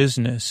official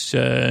business.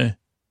 You're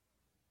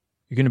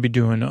going to be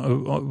doing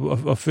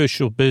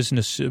official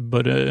business,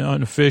 but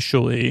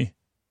unofficially.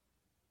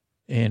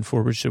 And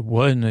Forbridge said,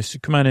 what? And I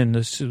said, come on in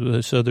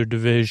this other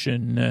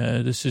division.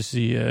 This is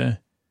the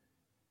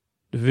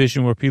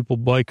division where people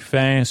bike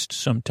fast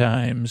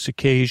sometimes,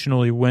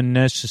 occasionally when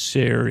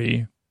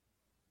necessary.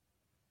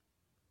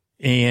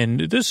 And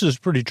this is a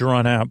pretty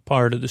drawn out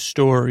part of the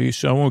story,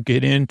 so I won't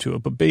get into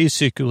it. But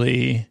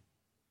basically,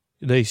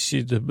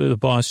 the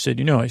boss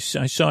said, I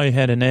saw you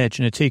had an edge,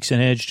 and it takes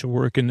an edge to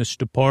work in this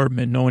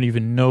department. No one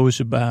even knows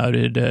about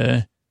it.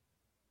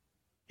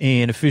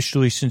 And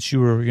officially, since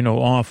you were,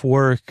 off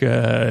work,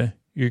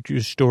 your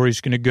story's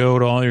going to go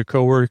to all your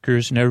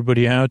coworkers and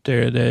everybody out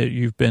there that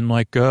you've been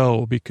let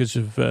go because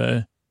of,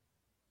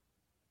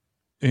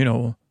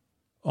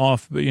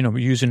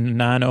 using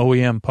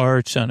non-OEM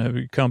parts on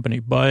a company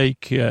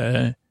bike,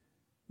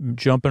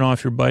 jumping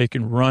off your bike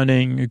and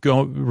running,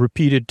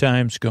 repeated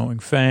times going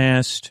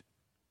fast.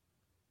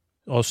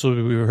 Also,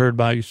 we heard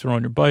about you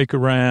throwing your bike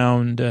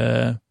around.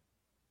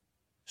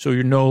 So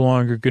you're no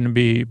longer going to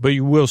be, but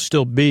you will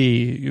still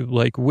be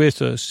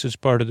with us as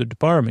part of the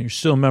department. You're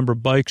still a member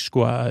of Bike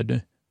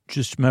Squad,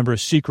 just a member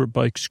of Secret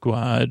Bike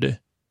Squad.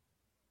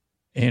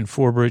 And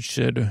Forbridge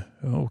said,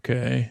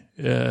 okay,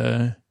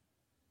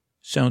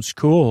 sounds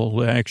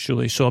cool,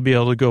 actually. So I'll be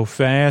able to go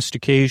fast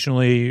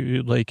occasionally,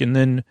 and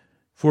then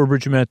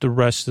Forbridge met the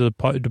rest of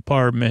the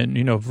department,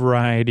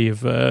 variety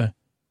of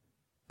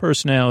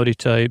personality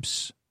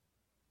types.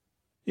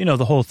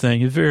 The whole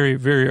thing, a very,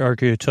 very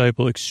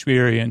archetypal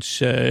experience,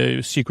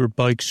 Secret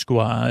Bike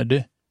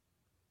Squad.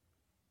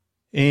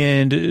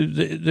 And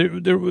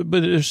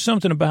but there's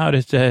something about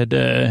it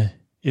that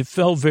it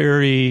felt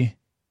very,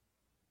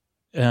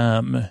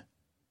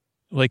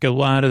 like a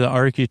lot of the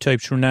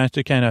archetypes were not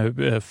the kind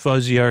of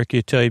fuzzy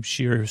archetypes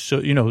here.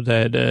 So,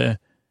 that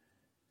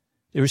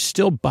they were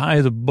still by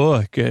the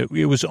book.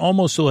 It was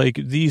almost like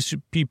these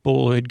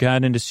people had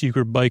gotten into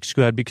Secret Bike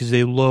Squad because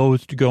they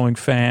loathed going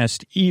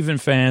fast, even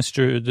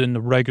faster than the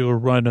regular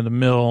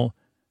run-of-the-mill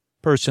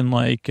person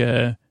like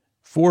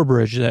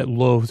Forbridge that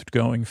loathed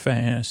going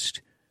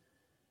fast.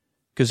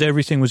 Because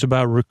everything was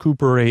about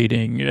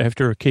recuperating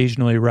after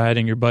occasionally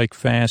riding your bike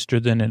faster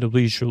than at a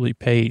leisurely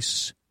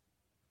pace.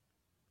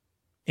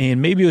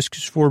 And maybe it was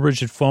because Forbridge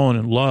had fallen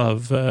in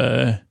love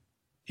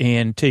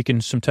and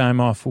taken some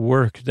time off of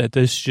work that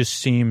this just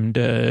seemed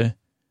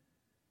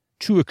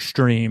too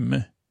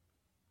extreme.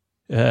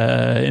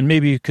 And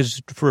maybe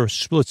because for a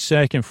split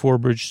second,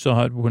 Forbridge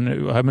thought, when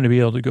I'm going to be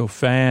able to go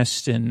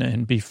fast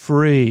and be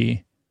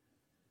free,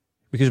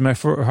 because my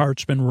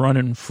heart's been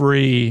running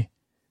free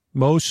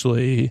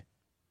mostly,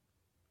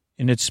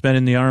 and it's been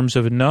in the arms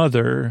of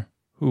another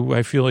who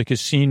I feel like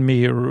has seen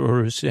me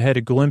or has had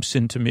a glimpse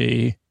into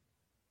me,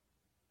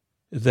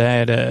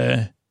 that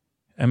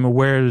I'm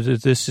aware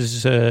that this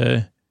is,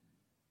 this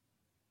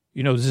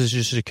is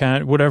just a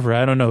kind, whatever.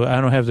 I don't know. I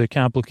don't have the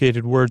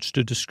complicated words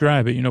to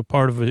describe it.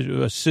 Part of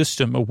a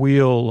system, a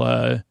wheel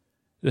that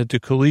the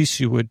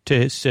Khaleesi would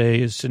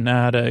say is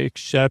not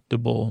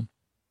acceptable.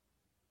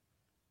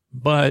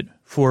 But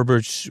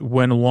Forbridge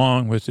went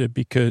along with it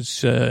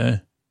because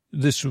a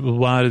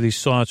lot of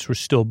these thoughts were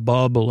still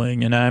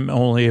bubbling, and I'm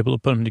only able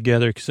to put them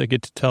together because I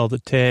get to tell the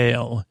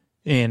tale.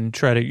 and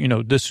try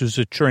to, this was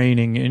a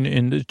training,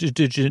 and it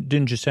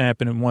didn't just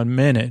happen in 1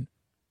 minute.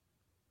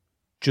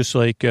 Just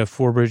like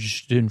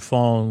Forbridge didn't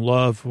fall in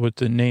love with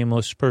the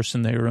nameless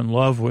person they were in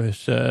love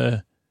with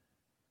in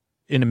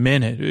a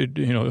minute. It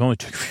only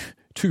took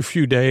a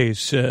few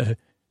days.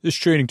 This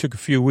training took a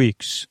few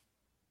weeks.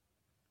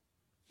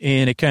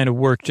 And it kind of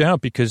worked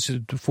out because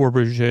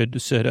Forbridge had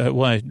said,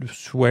 well, I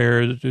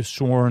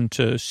sworn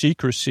to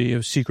secrecy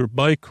of secret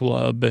bike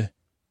club.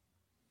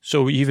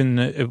 So even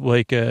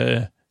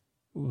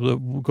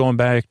going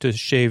back to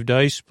Shaved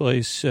Ice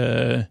Place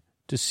to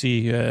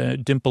see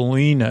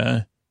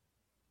Dimplina,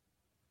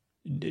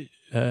 it'd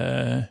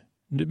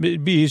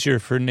be easier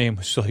if her name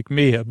was like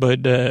Mia,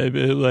 but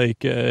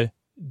Dia.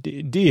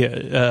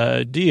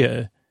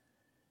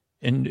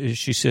 And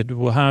she said,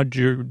 well, how'd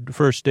your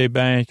first day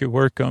back at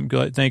work come?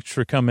 Thanks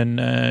for coming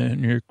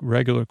in your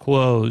regular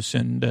clothes.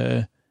 And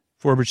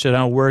Forbridge said, I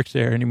don't work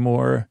there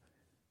anymore.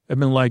 I've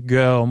been let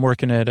go. I'm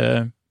working at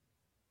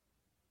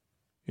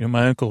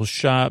my uncle's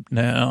shop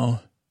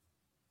now.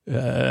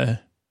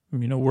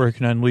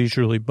 Working on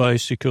leisurely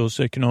bicycles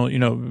that can only,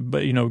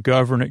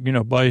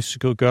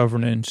 bicycle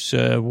governance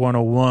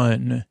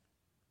 101.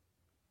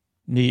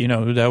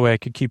 That way I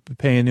could keep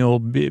paying the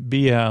old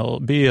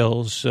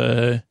bills.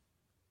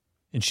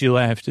 And she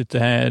laughed at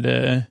that.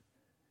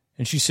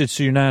 And she said,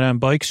 so you're not on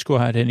Bike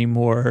Squad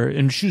anymore.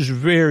 And she was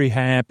very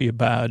happy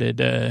about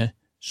it.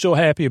 So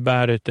happy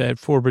about it that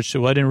Forbridge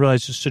said, well, I didn't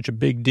realize it's such a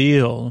big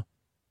deal.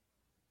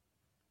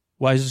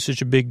 Why is it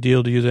such a big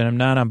deal to you that I'm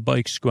not on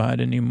Bike Squad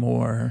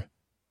anymore?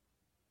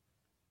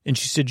 And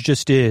she said, it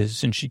just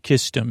is. And she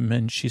kissed him.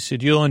 And she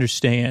said, you'll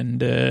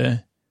understand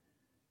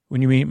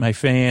when you meet my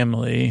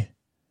family.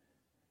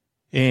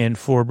 And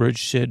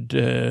Forbridge said,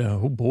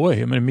 oh, boy,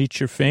 I'm going to meet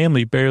your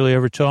family. Barely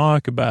ever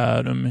talk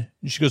about them.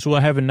 And she goes, well,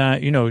 I haven't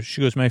not, she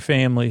goes, my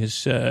family is,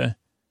 she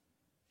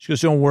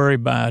goes, don't worry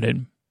about it.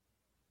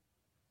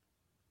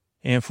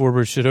 And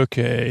Forbridge said,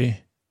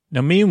 okay.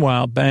 Now,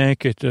 meanwhile,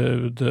 back at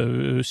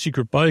the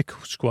secret bike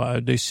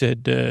squad, they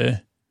said,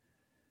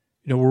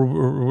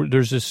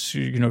 there's this,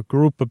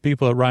 group of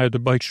people that ride their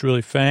bikes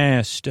really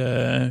fast.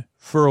 They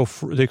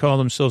call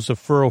themselves the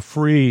Furrow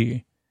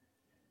Free.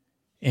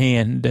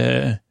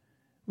 And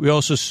we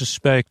also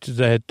suspect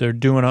that they're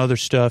doing other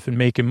stuff and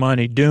making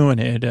money doing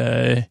it.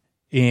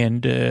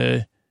 And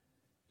they're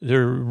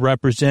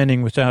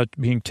representing without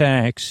being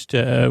taxed,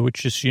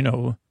 which is,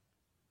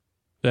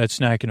 that's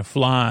not going to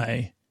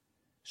fly.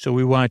 So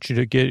we want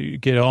you to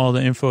get all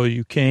the info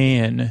you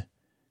can.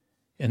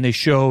 And they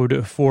showed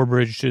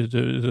Forbridge to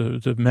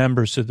the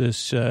members of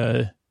this.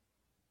 And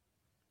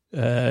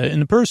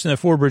the person that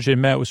Forbridge had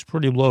met was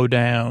pretty low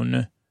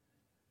down,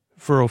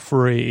 Furrow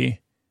Free.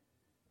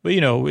 But,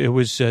 it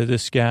was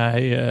this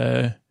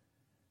guy,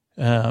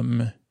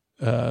 Don,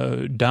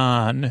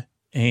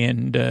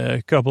 and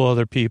a couple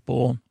other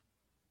people.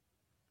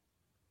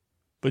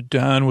 But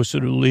Don was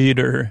the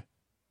leader.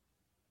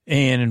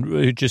 And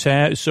it just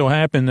so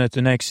happened that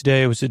the next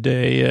day was the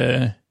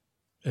day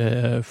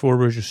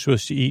Forbridge was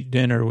supposed to eat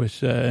dinner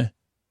with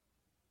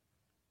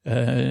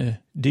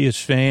Dia's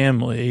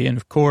family. And,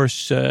 of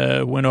course,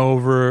 went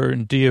over,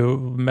 and Dia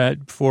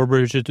met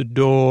Forbridge at the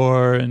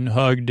door and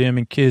hugged him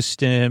and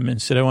kissed him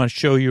and said, I want to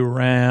show you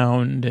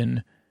around.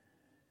 And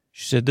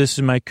she said, this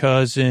is my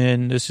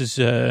cousin. This is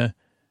her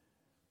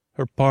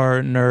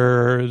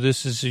partner.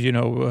 This is,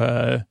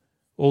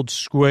 old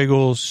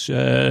Squiggles.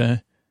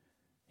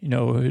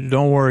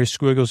 Don't worry,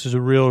 Squiggles is a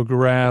real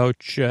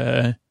grouch.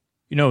 And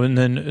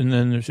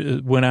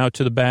then went out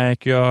to the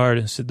backyard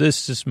and said,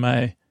 this is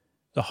the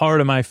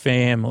heart of my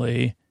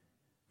family,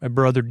 my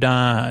brother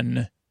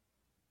Don.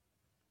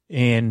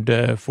 And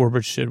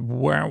Forbridge said,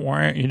 wah, wah,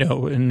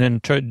 and then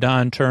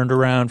Don turned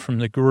around from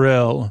the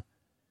grill,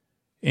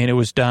 and it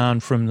was Don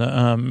from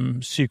the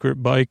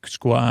secret bike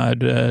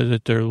squad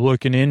that they're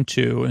looking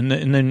into. And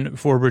then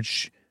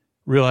Forbridge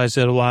realized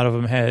that a lot of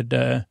them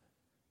had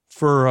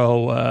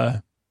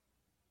Furrow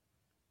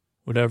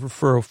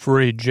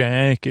Free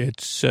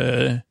jackets.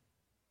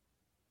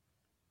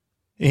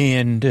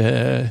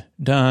 And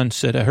Don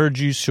said, I heard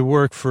you used to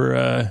work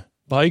for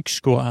Bike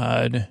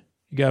Squad.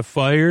 You got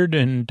fired,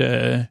 and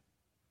whatever.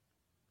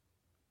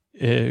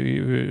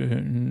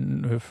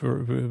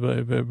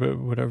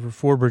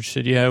 Forbridge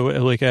said, yeah,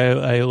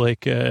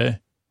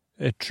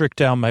 I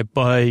tricked out my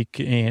bike,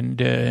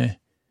 and I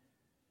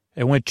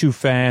went too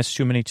fast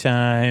too many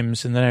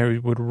times, and then I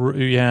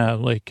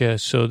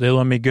would, so they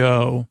let me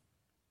go.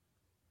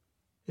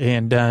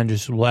 And Don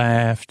just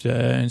laughed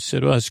and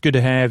said, well, it's good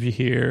to have you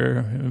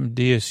here.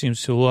 Dia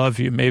seems to love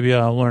you. Maybe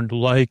I'll learn to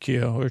like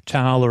you or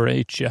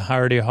tolerate you.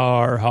 Hardy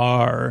har,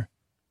 har.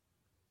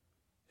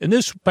 And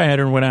this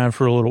pattern went on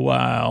for a little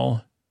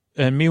while.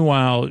 And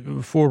meanwhile,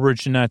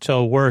 Forbridge did not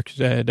tell work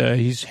that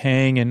he's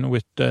hanging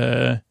with,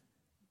 but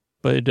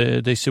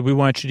they said, we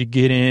want you to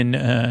get in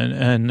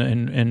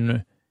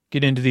and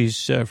get into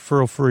these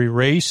furrow-free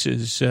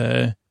races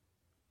where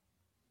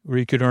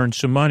you could earn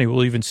some money.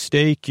 We'll even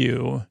stake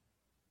you.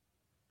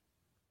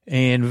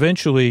 And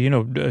eventually,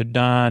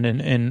 Don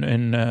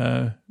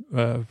and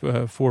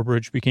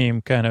Forbridge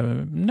became kind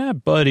of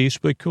not buddies,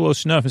 but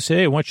close enough and say,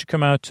 hey, why don't you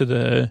come out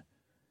to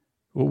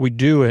what we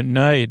do at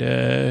night,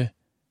 to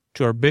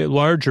our bit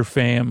larger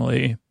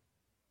family.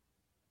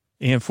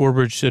 And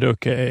Forbridge said,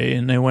 okay.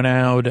 And they went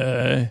out,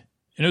 and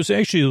it was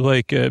actually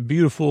like a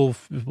beautiful,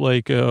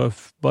 like a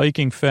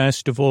biking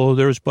festival.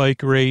 There was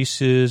bike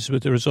races,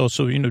 but there was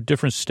also,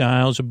 different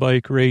styles of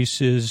bike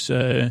races.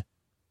 There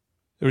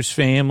was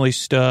family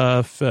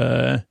stuff.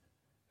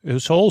 It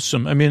was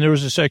wholesome. I mean, there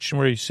was a section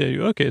where you say,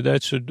 okay,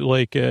 that's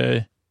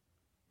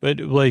but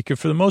like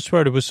for the most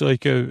part, it was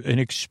like an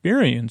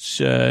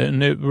experience.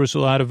 And there was a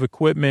lot of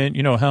equipment,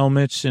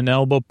 helmets and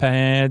elbow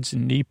pads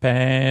and knee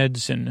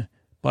pads and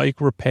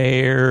bike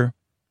repair,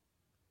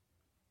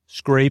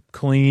 scrape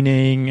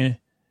cleaning.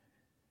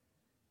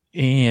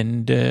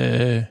 And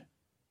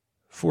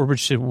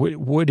Forbridge said,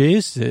 what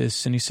is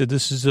this? And he said,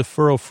 this is the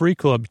Furrow Free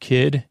Club,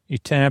 kid. He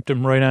tapped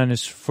him right on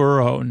his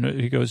furrow. And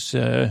he goes,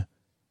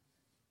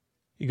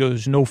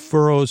 no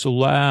furrows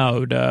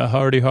allowed,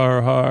 hardy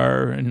har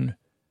har. And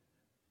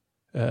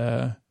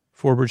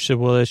Forbridge said,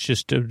 well, that's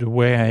just the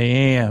way I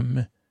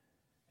am.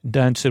 And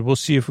Don said, we'll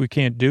see if we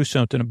can't do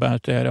something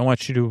about that. I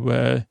want you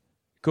to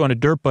go on a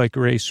dirt bike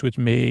race with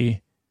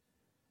me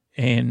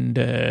and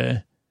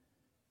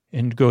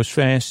go as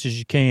fast as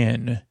you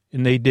can.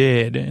 And they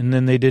did. And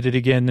then they did it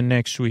again the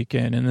next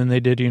weekend. And then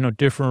they did,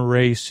 different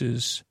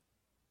races.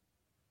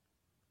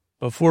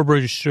 But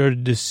Forbridge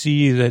started to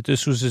see that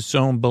this was its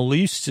own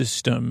belief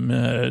system,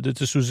 that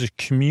this was a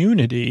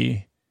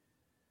community.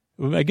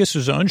 I guess it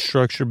was an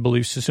unstructured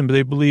belief system, but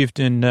they believed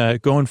in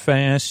going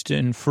fast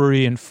and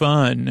free and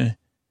fun,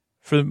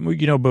 but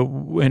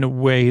in a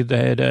way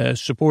that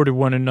supported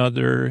one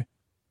another.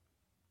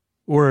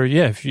 Or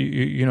if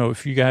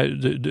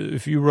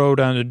if you rode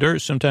on the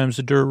dirt, sometimes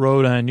the dirt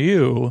rode on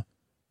you.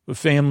 The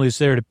family's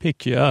there to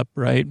pick you up,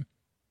 right? I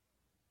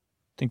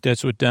think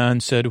that's what Don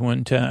said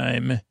one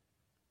time.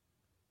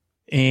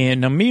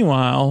 And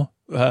meanwhile,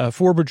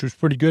 Forbridge was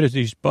pretty good at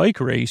these bike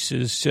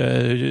races,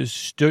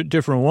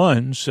 different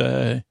ones.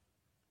 And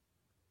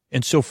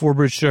so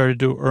Forbridge started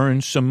to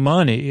earn some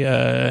money.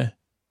 And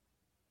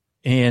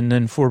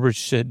then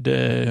Forbridge said,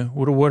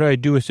 what do I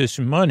do with this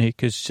money?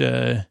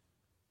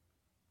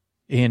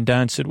 And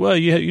Don said, well,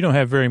 you don't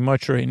have very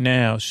much right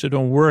now, so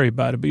don't worry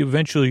about it. But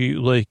eventually,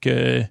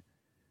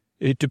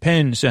 it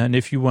depends on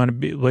if you want to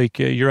be,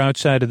 you're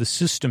outside of the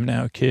system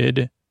now,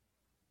 kid.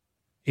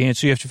 And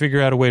so you have to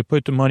figure out a way to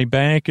put the money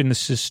back in the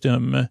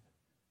system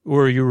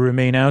or you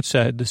remain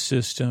outside the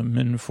system.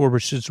 And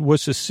Forbridge says,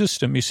 what's the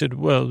system? He said,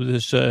 well,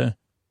 we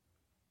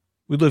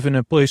live in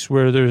a place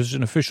where there's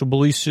an official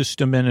belief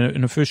system and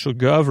an official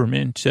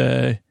government,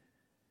 and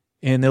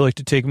they like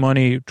to take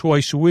money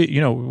twice a week,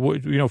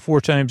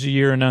 4 times a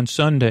year and on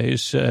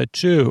Sundays,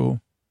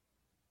 too,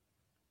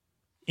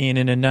 and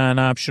in a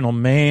non-optional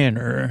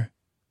manner.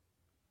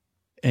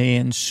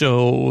 And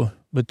so,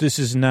 but this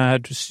is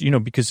not,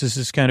 because this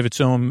is kind of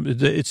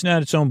it's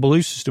not its own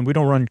belief system. We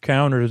don't run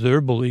counter to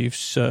their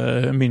beliefs.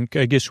 I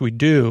guess we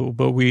do,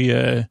 but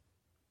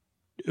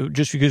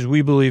just because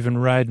we believe in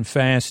riding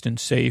fast and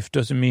safe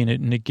doesn't mean it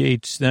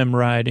negates them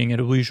riding at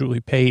a leisurely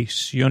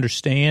pace. You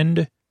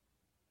understand?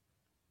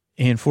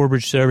 And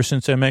Forbridge said, ever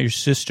since I met your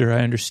sister, I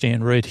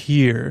understand right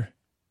here.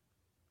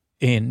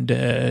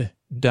 And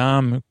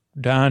Don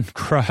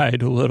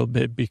cried a little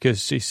bit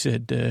because he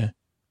said,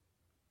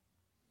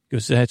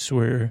 because that's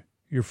where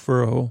your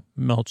furrow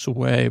melts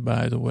away,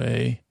 by the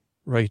way,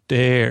 right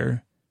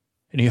there.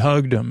 And he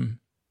hugged him.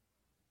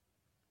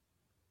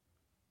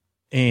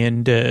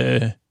 And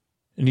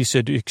he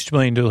said,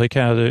 explained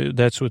how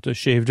that's what the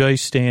shaved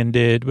ice stand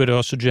did, but it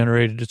also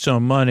generated its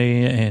own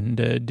money,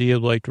 and Dia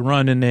liked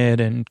running it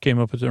and came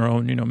up with their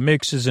own,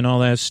 mixes and all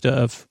that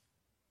stuff.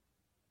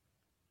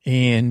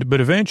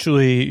 But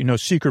eventually,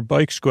 Secret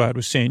Bike Squad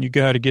was saying, you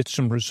got to get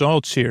some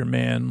results here,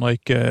 man.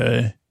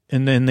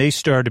 And then they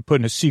started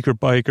putting a secret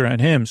biker on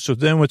him. So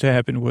then what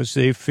happened was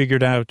they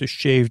figured out the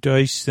shaved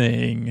ice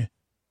thing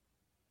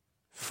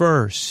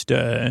first.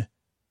 And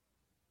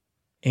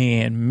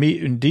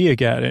me and Dia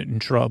got in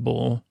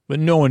trouble, but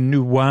no one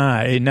knew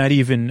why. Not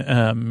even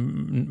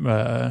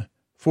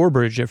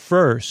Forbridge at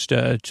first,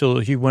 till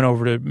he went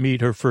over to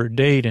meet her for a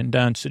date. And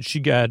Don said she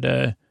got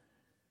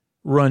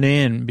run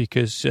in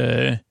because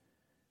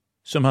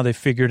somehow they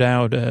figured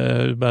out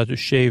about the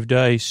shaved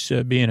ice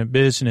being a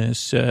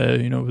business.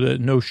 The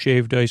no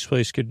shaved ice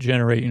place could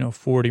generate,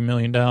 $40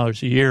 million a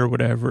year or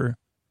whatever.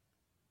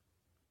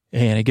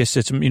 And I guess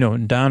that's,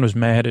 and Don was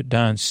mad at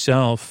Don's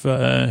self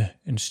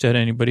instead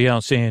of anybody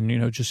else.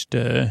 And, just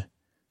said,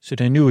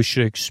 I knew we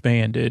should have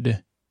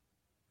expanded.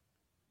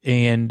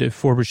 And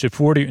Forbridge said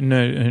 40,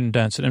 and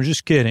Don said, I'm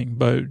just kidding,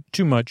 but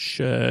too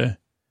much,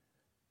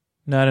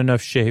 not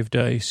enough shaved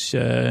ice.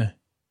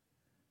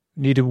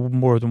 Needed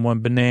more than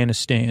one banana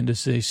stand,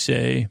 as they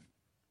say.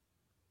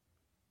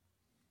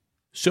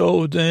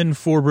 So then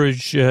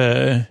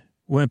Forbridge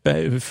went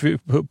back,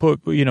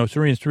 put 3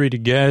 and 3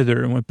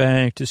 together and went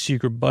back to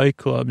Secret Bike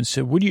Club and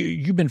said,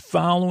 you've been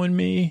following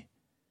me?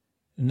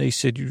 And they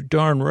said, "You're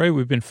darn right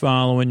we've been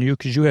following you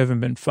because you haven't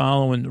been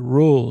following the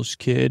rules,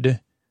 kid.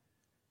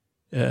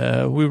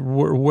 We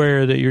were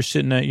aware that you're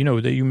sitting at,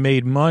 that you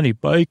made money.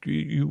 Bike,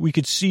 we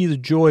could see the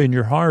joy in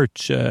your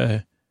heart.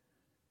 Look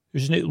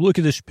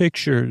at this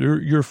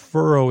picture. Your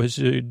furrow has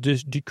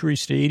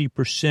decreased to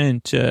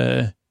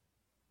 80%,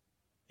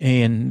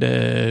 and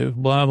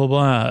blah, blah,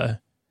 blah."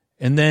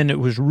 And then it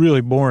was really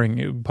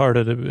boring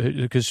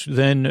because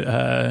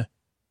then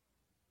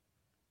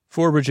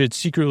Forbridge had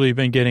secretly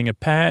been getting a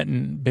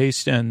patent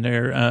based on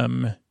their,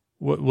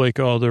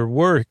 all their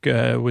work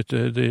with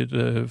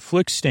the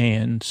flick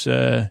stands,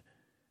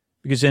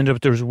 because ended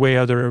up there was way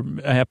other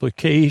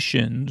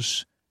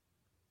applications.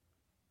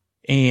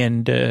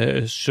 And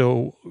and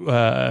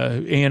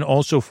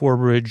also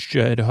Forbridge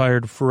had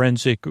hired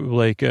forensic,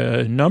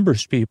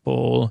 numbers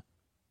people.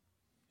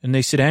 And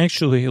they said,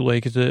 actually,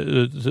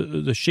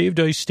 the shaved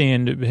ice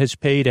stand has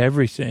paid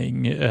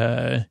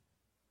everything.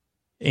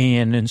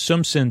 And in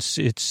some sense,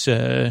 it's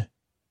not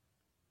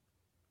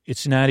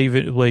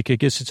even, I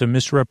guess it's a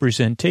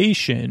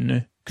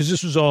misrepresentation, because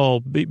this was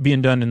all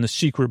being done in the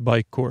secret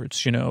bike courts,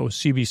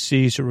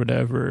 CBCs or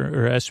whatever,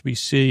 or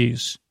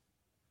SBCs.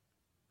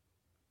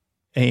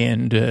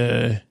 And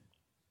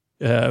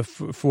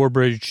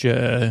Forbridge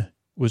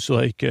was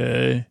like,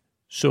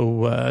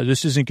 so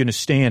this isn't going to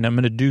stand. I'm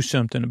going to do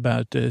something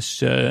about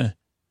this.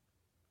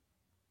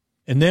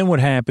 And then what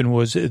happened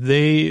was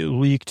they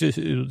leaked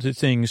the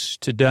things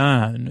to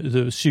Don,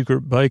 the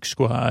secret bike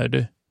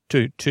squad,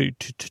 to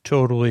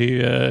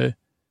totally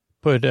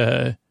put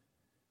so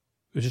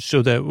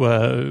that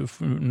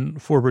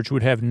Forbridge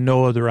would have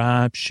no other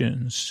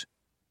options.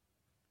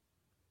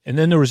 And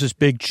then there was this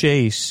big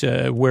chase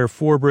where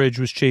Forbridge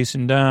was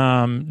chasing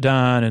Don,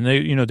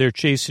 and they're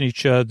chasing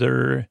each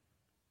other.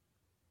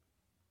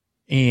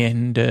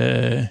 And,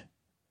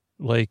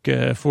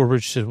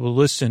 Forbridge said, well,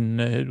 listen,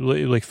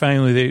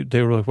 finally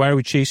they were like, why are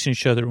we chasing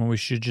each other when we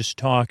should just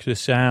talk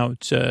this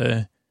out?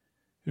 And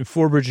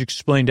Forbridge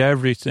explained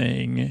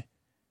everything.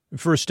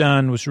 First,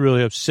 Don was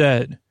really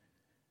upset. And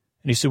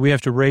he said, we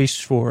have to race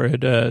for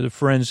it, the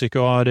forensic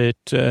audit,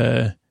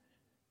 and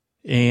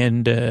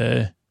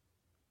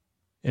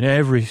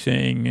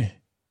everything.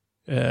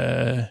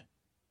 And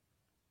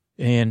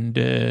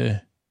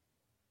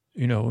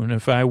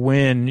if I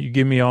win, you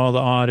give me all the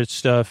audit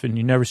stuff, and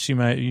you never see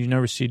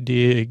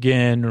D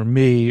again, or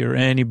me, or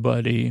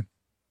anybody.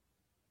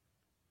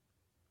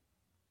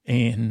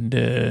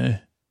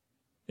 But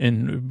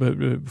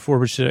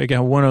Forbridge said, I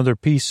got one other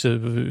piece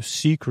of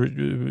secret,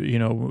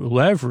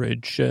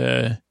 leverage.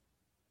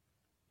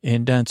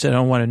 And Don said, I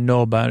don't want to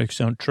know about it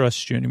because I don't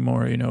trust you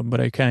anymore,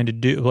 but I kind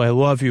of do. Well, I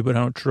love you, but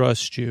I don't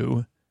trust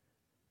you.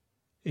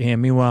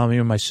 And meanwhile, me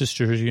and my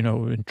sister's,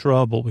 in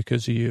trouble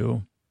because of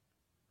you.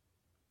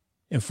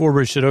 And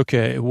Forbridge said,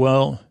 okay,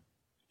 well,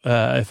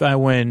 if I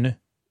win,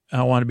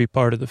 I want to be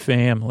part of the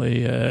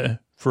family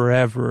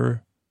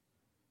forever.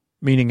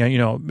 Meaning,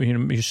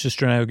 your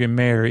sister and I will get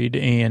married,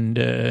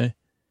 and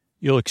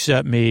you'll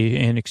accept me,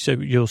 and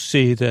you'll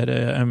see that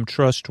I'm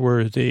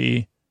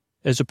trustworthy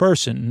as a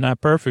person,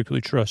 not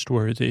perfectly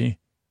trustworthy.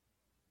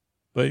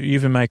 But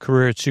even my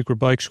career at Secret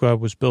Bike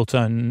Squad was built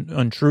on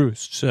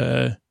untruths.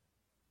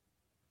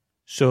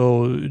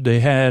 So they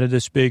had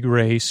this big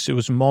race. It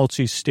was a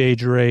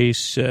multi-stage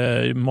race,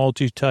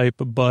 multi-type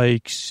of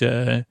bikes.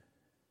 Of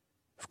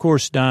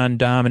course, Don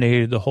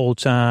dominated the whole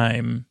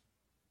time.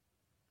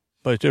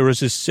 But there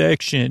was a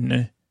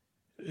section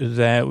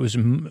that was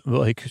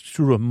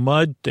through a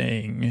mud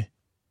thing.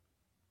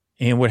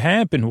 And what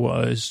happened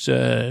was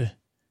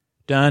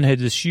Don had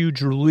this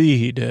huge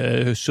lead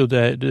so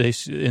that they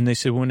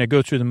said, when I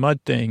go through the mud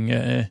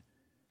thing,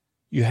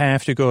 you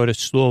have to go at a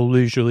slow,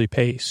 leisurely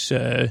pace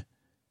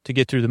to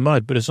get through the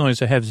mud. But as long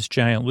as I have this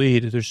giant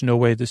lead, there's no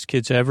way this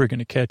kid's ever going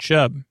to catch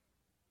up.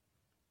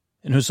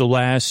 And it was the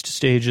last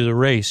stage of the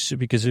race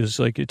because it was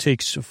it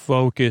takes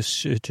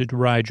focus to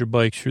ride your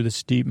bike through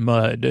this deep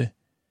mud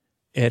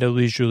at a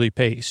leisurely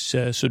pace.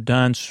 So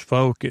Don's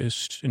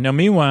focused. Now,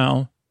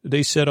 meanwhile,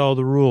 they set all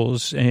the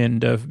rules,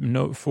 and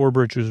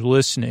Forbridge was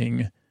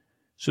listening.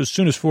 So as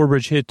soon as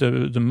Forbridge hit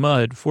the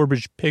mud,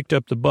 Forbridge picked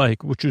up the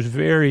bike, which was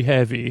very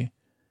heavy.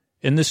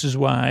 And this is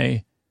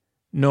why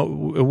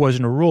it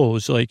wasn't a rule.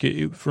 It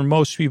was for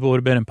most people, it would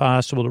have been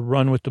impossible to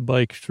run with the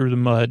bike through the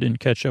mud and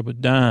catch up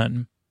with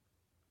Don.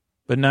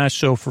 But not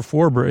so for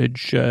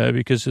Forbridge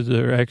because of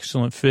their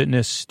excellent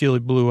fitness, steely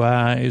blue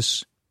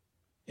eyes,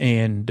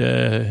 and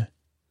their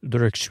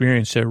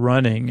experience at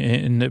running,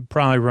 and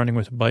probably running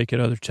with a bike at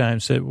other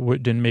times that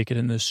didn't make it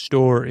in this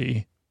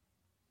story.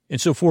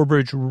 And so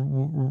Forbridge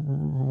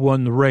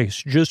won the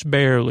race, just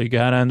barely,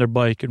 got on their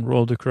bike and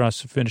rolled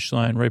across the finish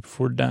line right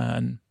before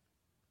Don.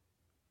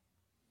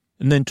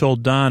 And then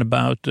told Don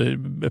about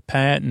the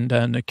patent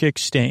on the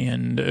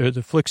kickstand, or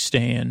the flick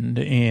stand,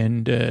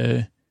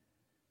 and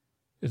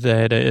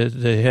that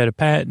they had a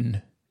patent,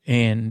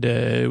 and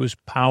it was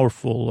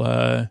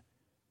powerful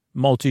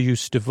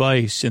multi-use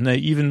device, and that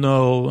even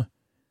though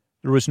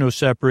there was no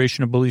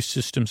separation of belief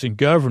systems and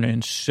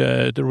governance,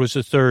 there was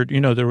a third,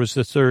 there was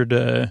the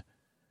third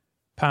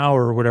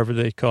power or whatever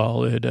they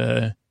call it,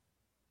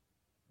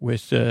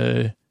 with,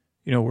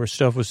 where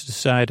stuff was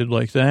decided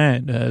like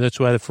that. That's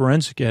why the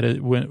forensic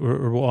audit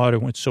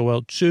went so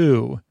well,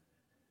 too.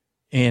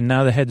 And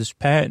now they had this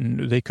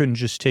patent. They couldn't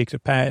just take the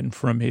patent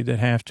from me. They'd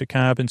have to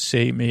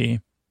compensate me.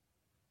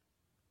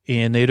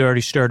 And they'd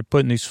already started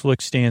putting these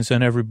flick stands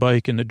on every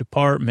bike in the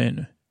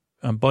department,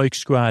 on Bike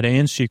Squad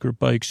and Secret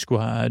Bike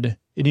Squad,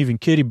 and even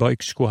Kitty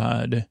Bike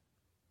Squad.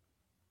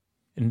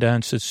 And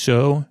Don said,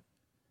 so?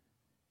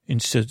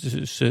 And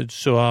said,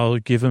 so I'll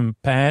give him a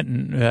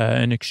patent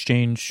in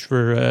exchange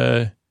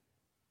for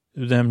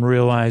them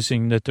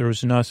realizing that there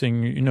was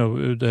nothing,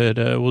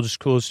 that we'll just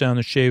close down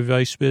the shave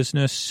ice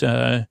business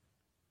and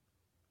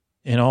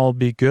all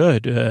be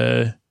good.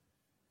 And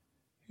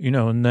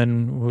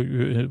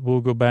then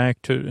we'll go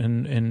back to,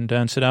 and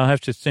Don said, I'll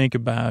have to think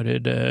about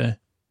it.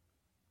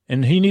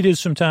 And he needed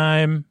some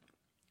time.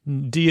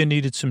 Dia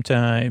needed some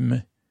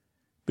time.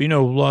 But,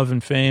 love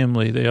and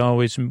family, they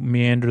always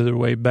meander their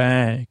way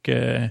back.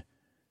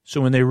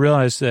 So when they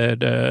realized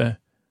that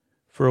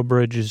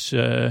Furrowbridge's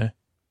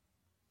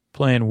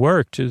plan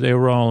worked, they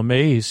were all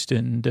amazed.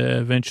 And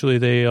eventually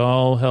they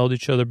all held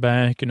each other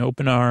back in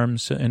open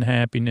arms and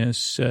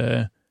happiness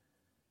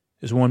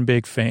as one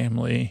big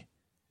family.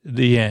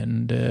 The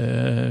end.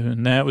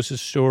 And that was the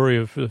story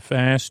of the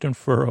Fast and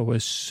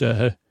Furrowous.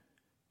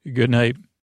 Good night.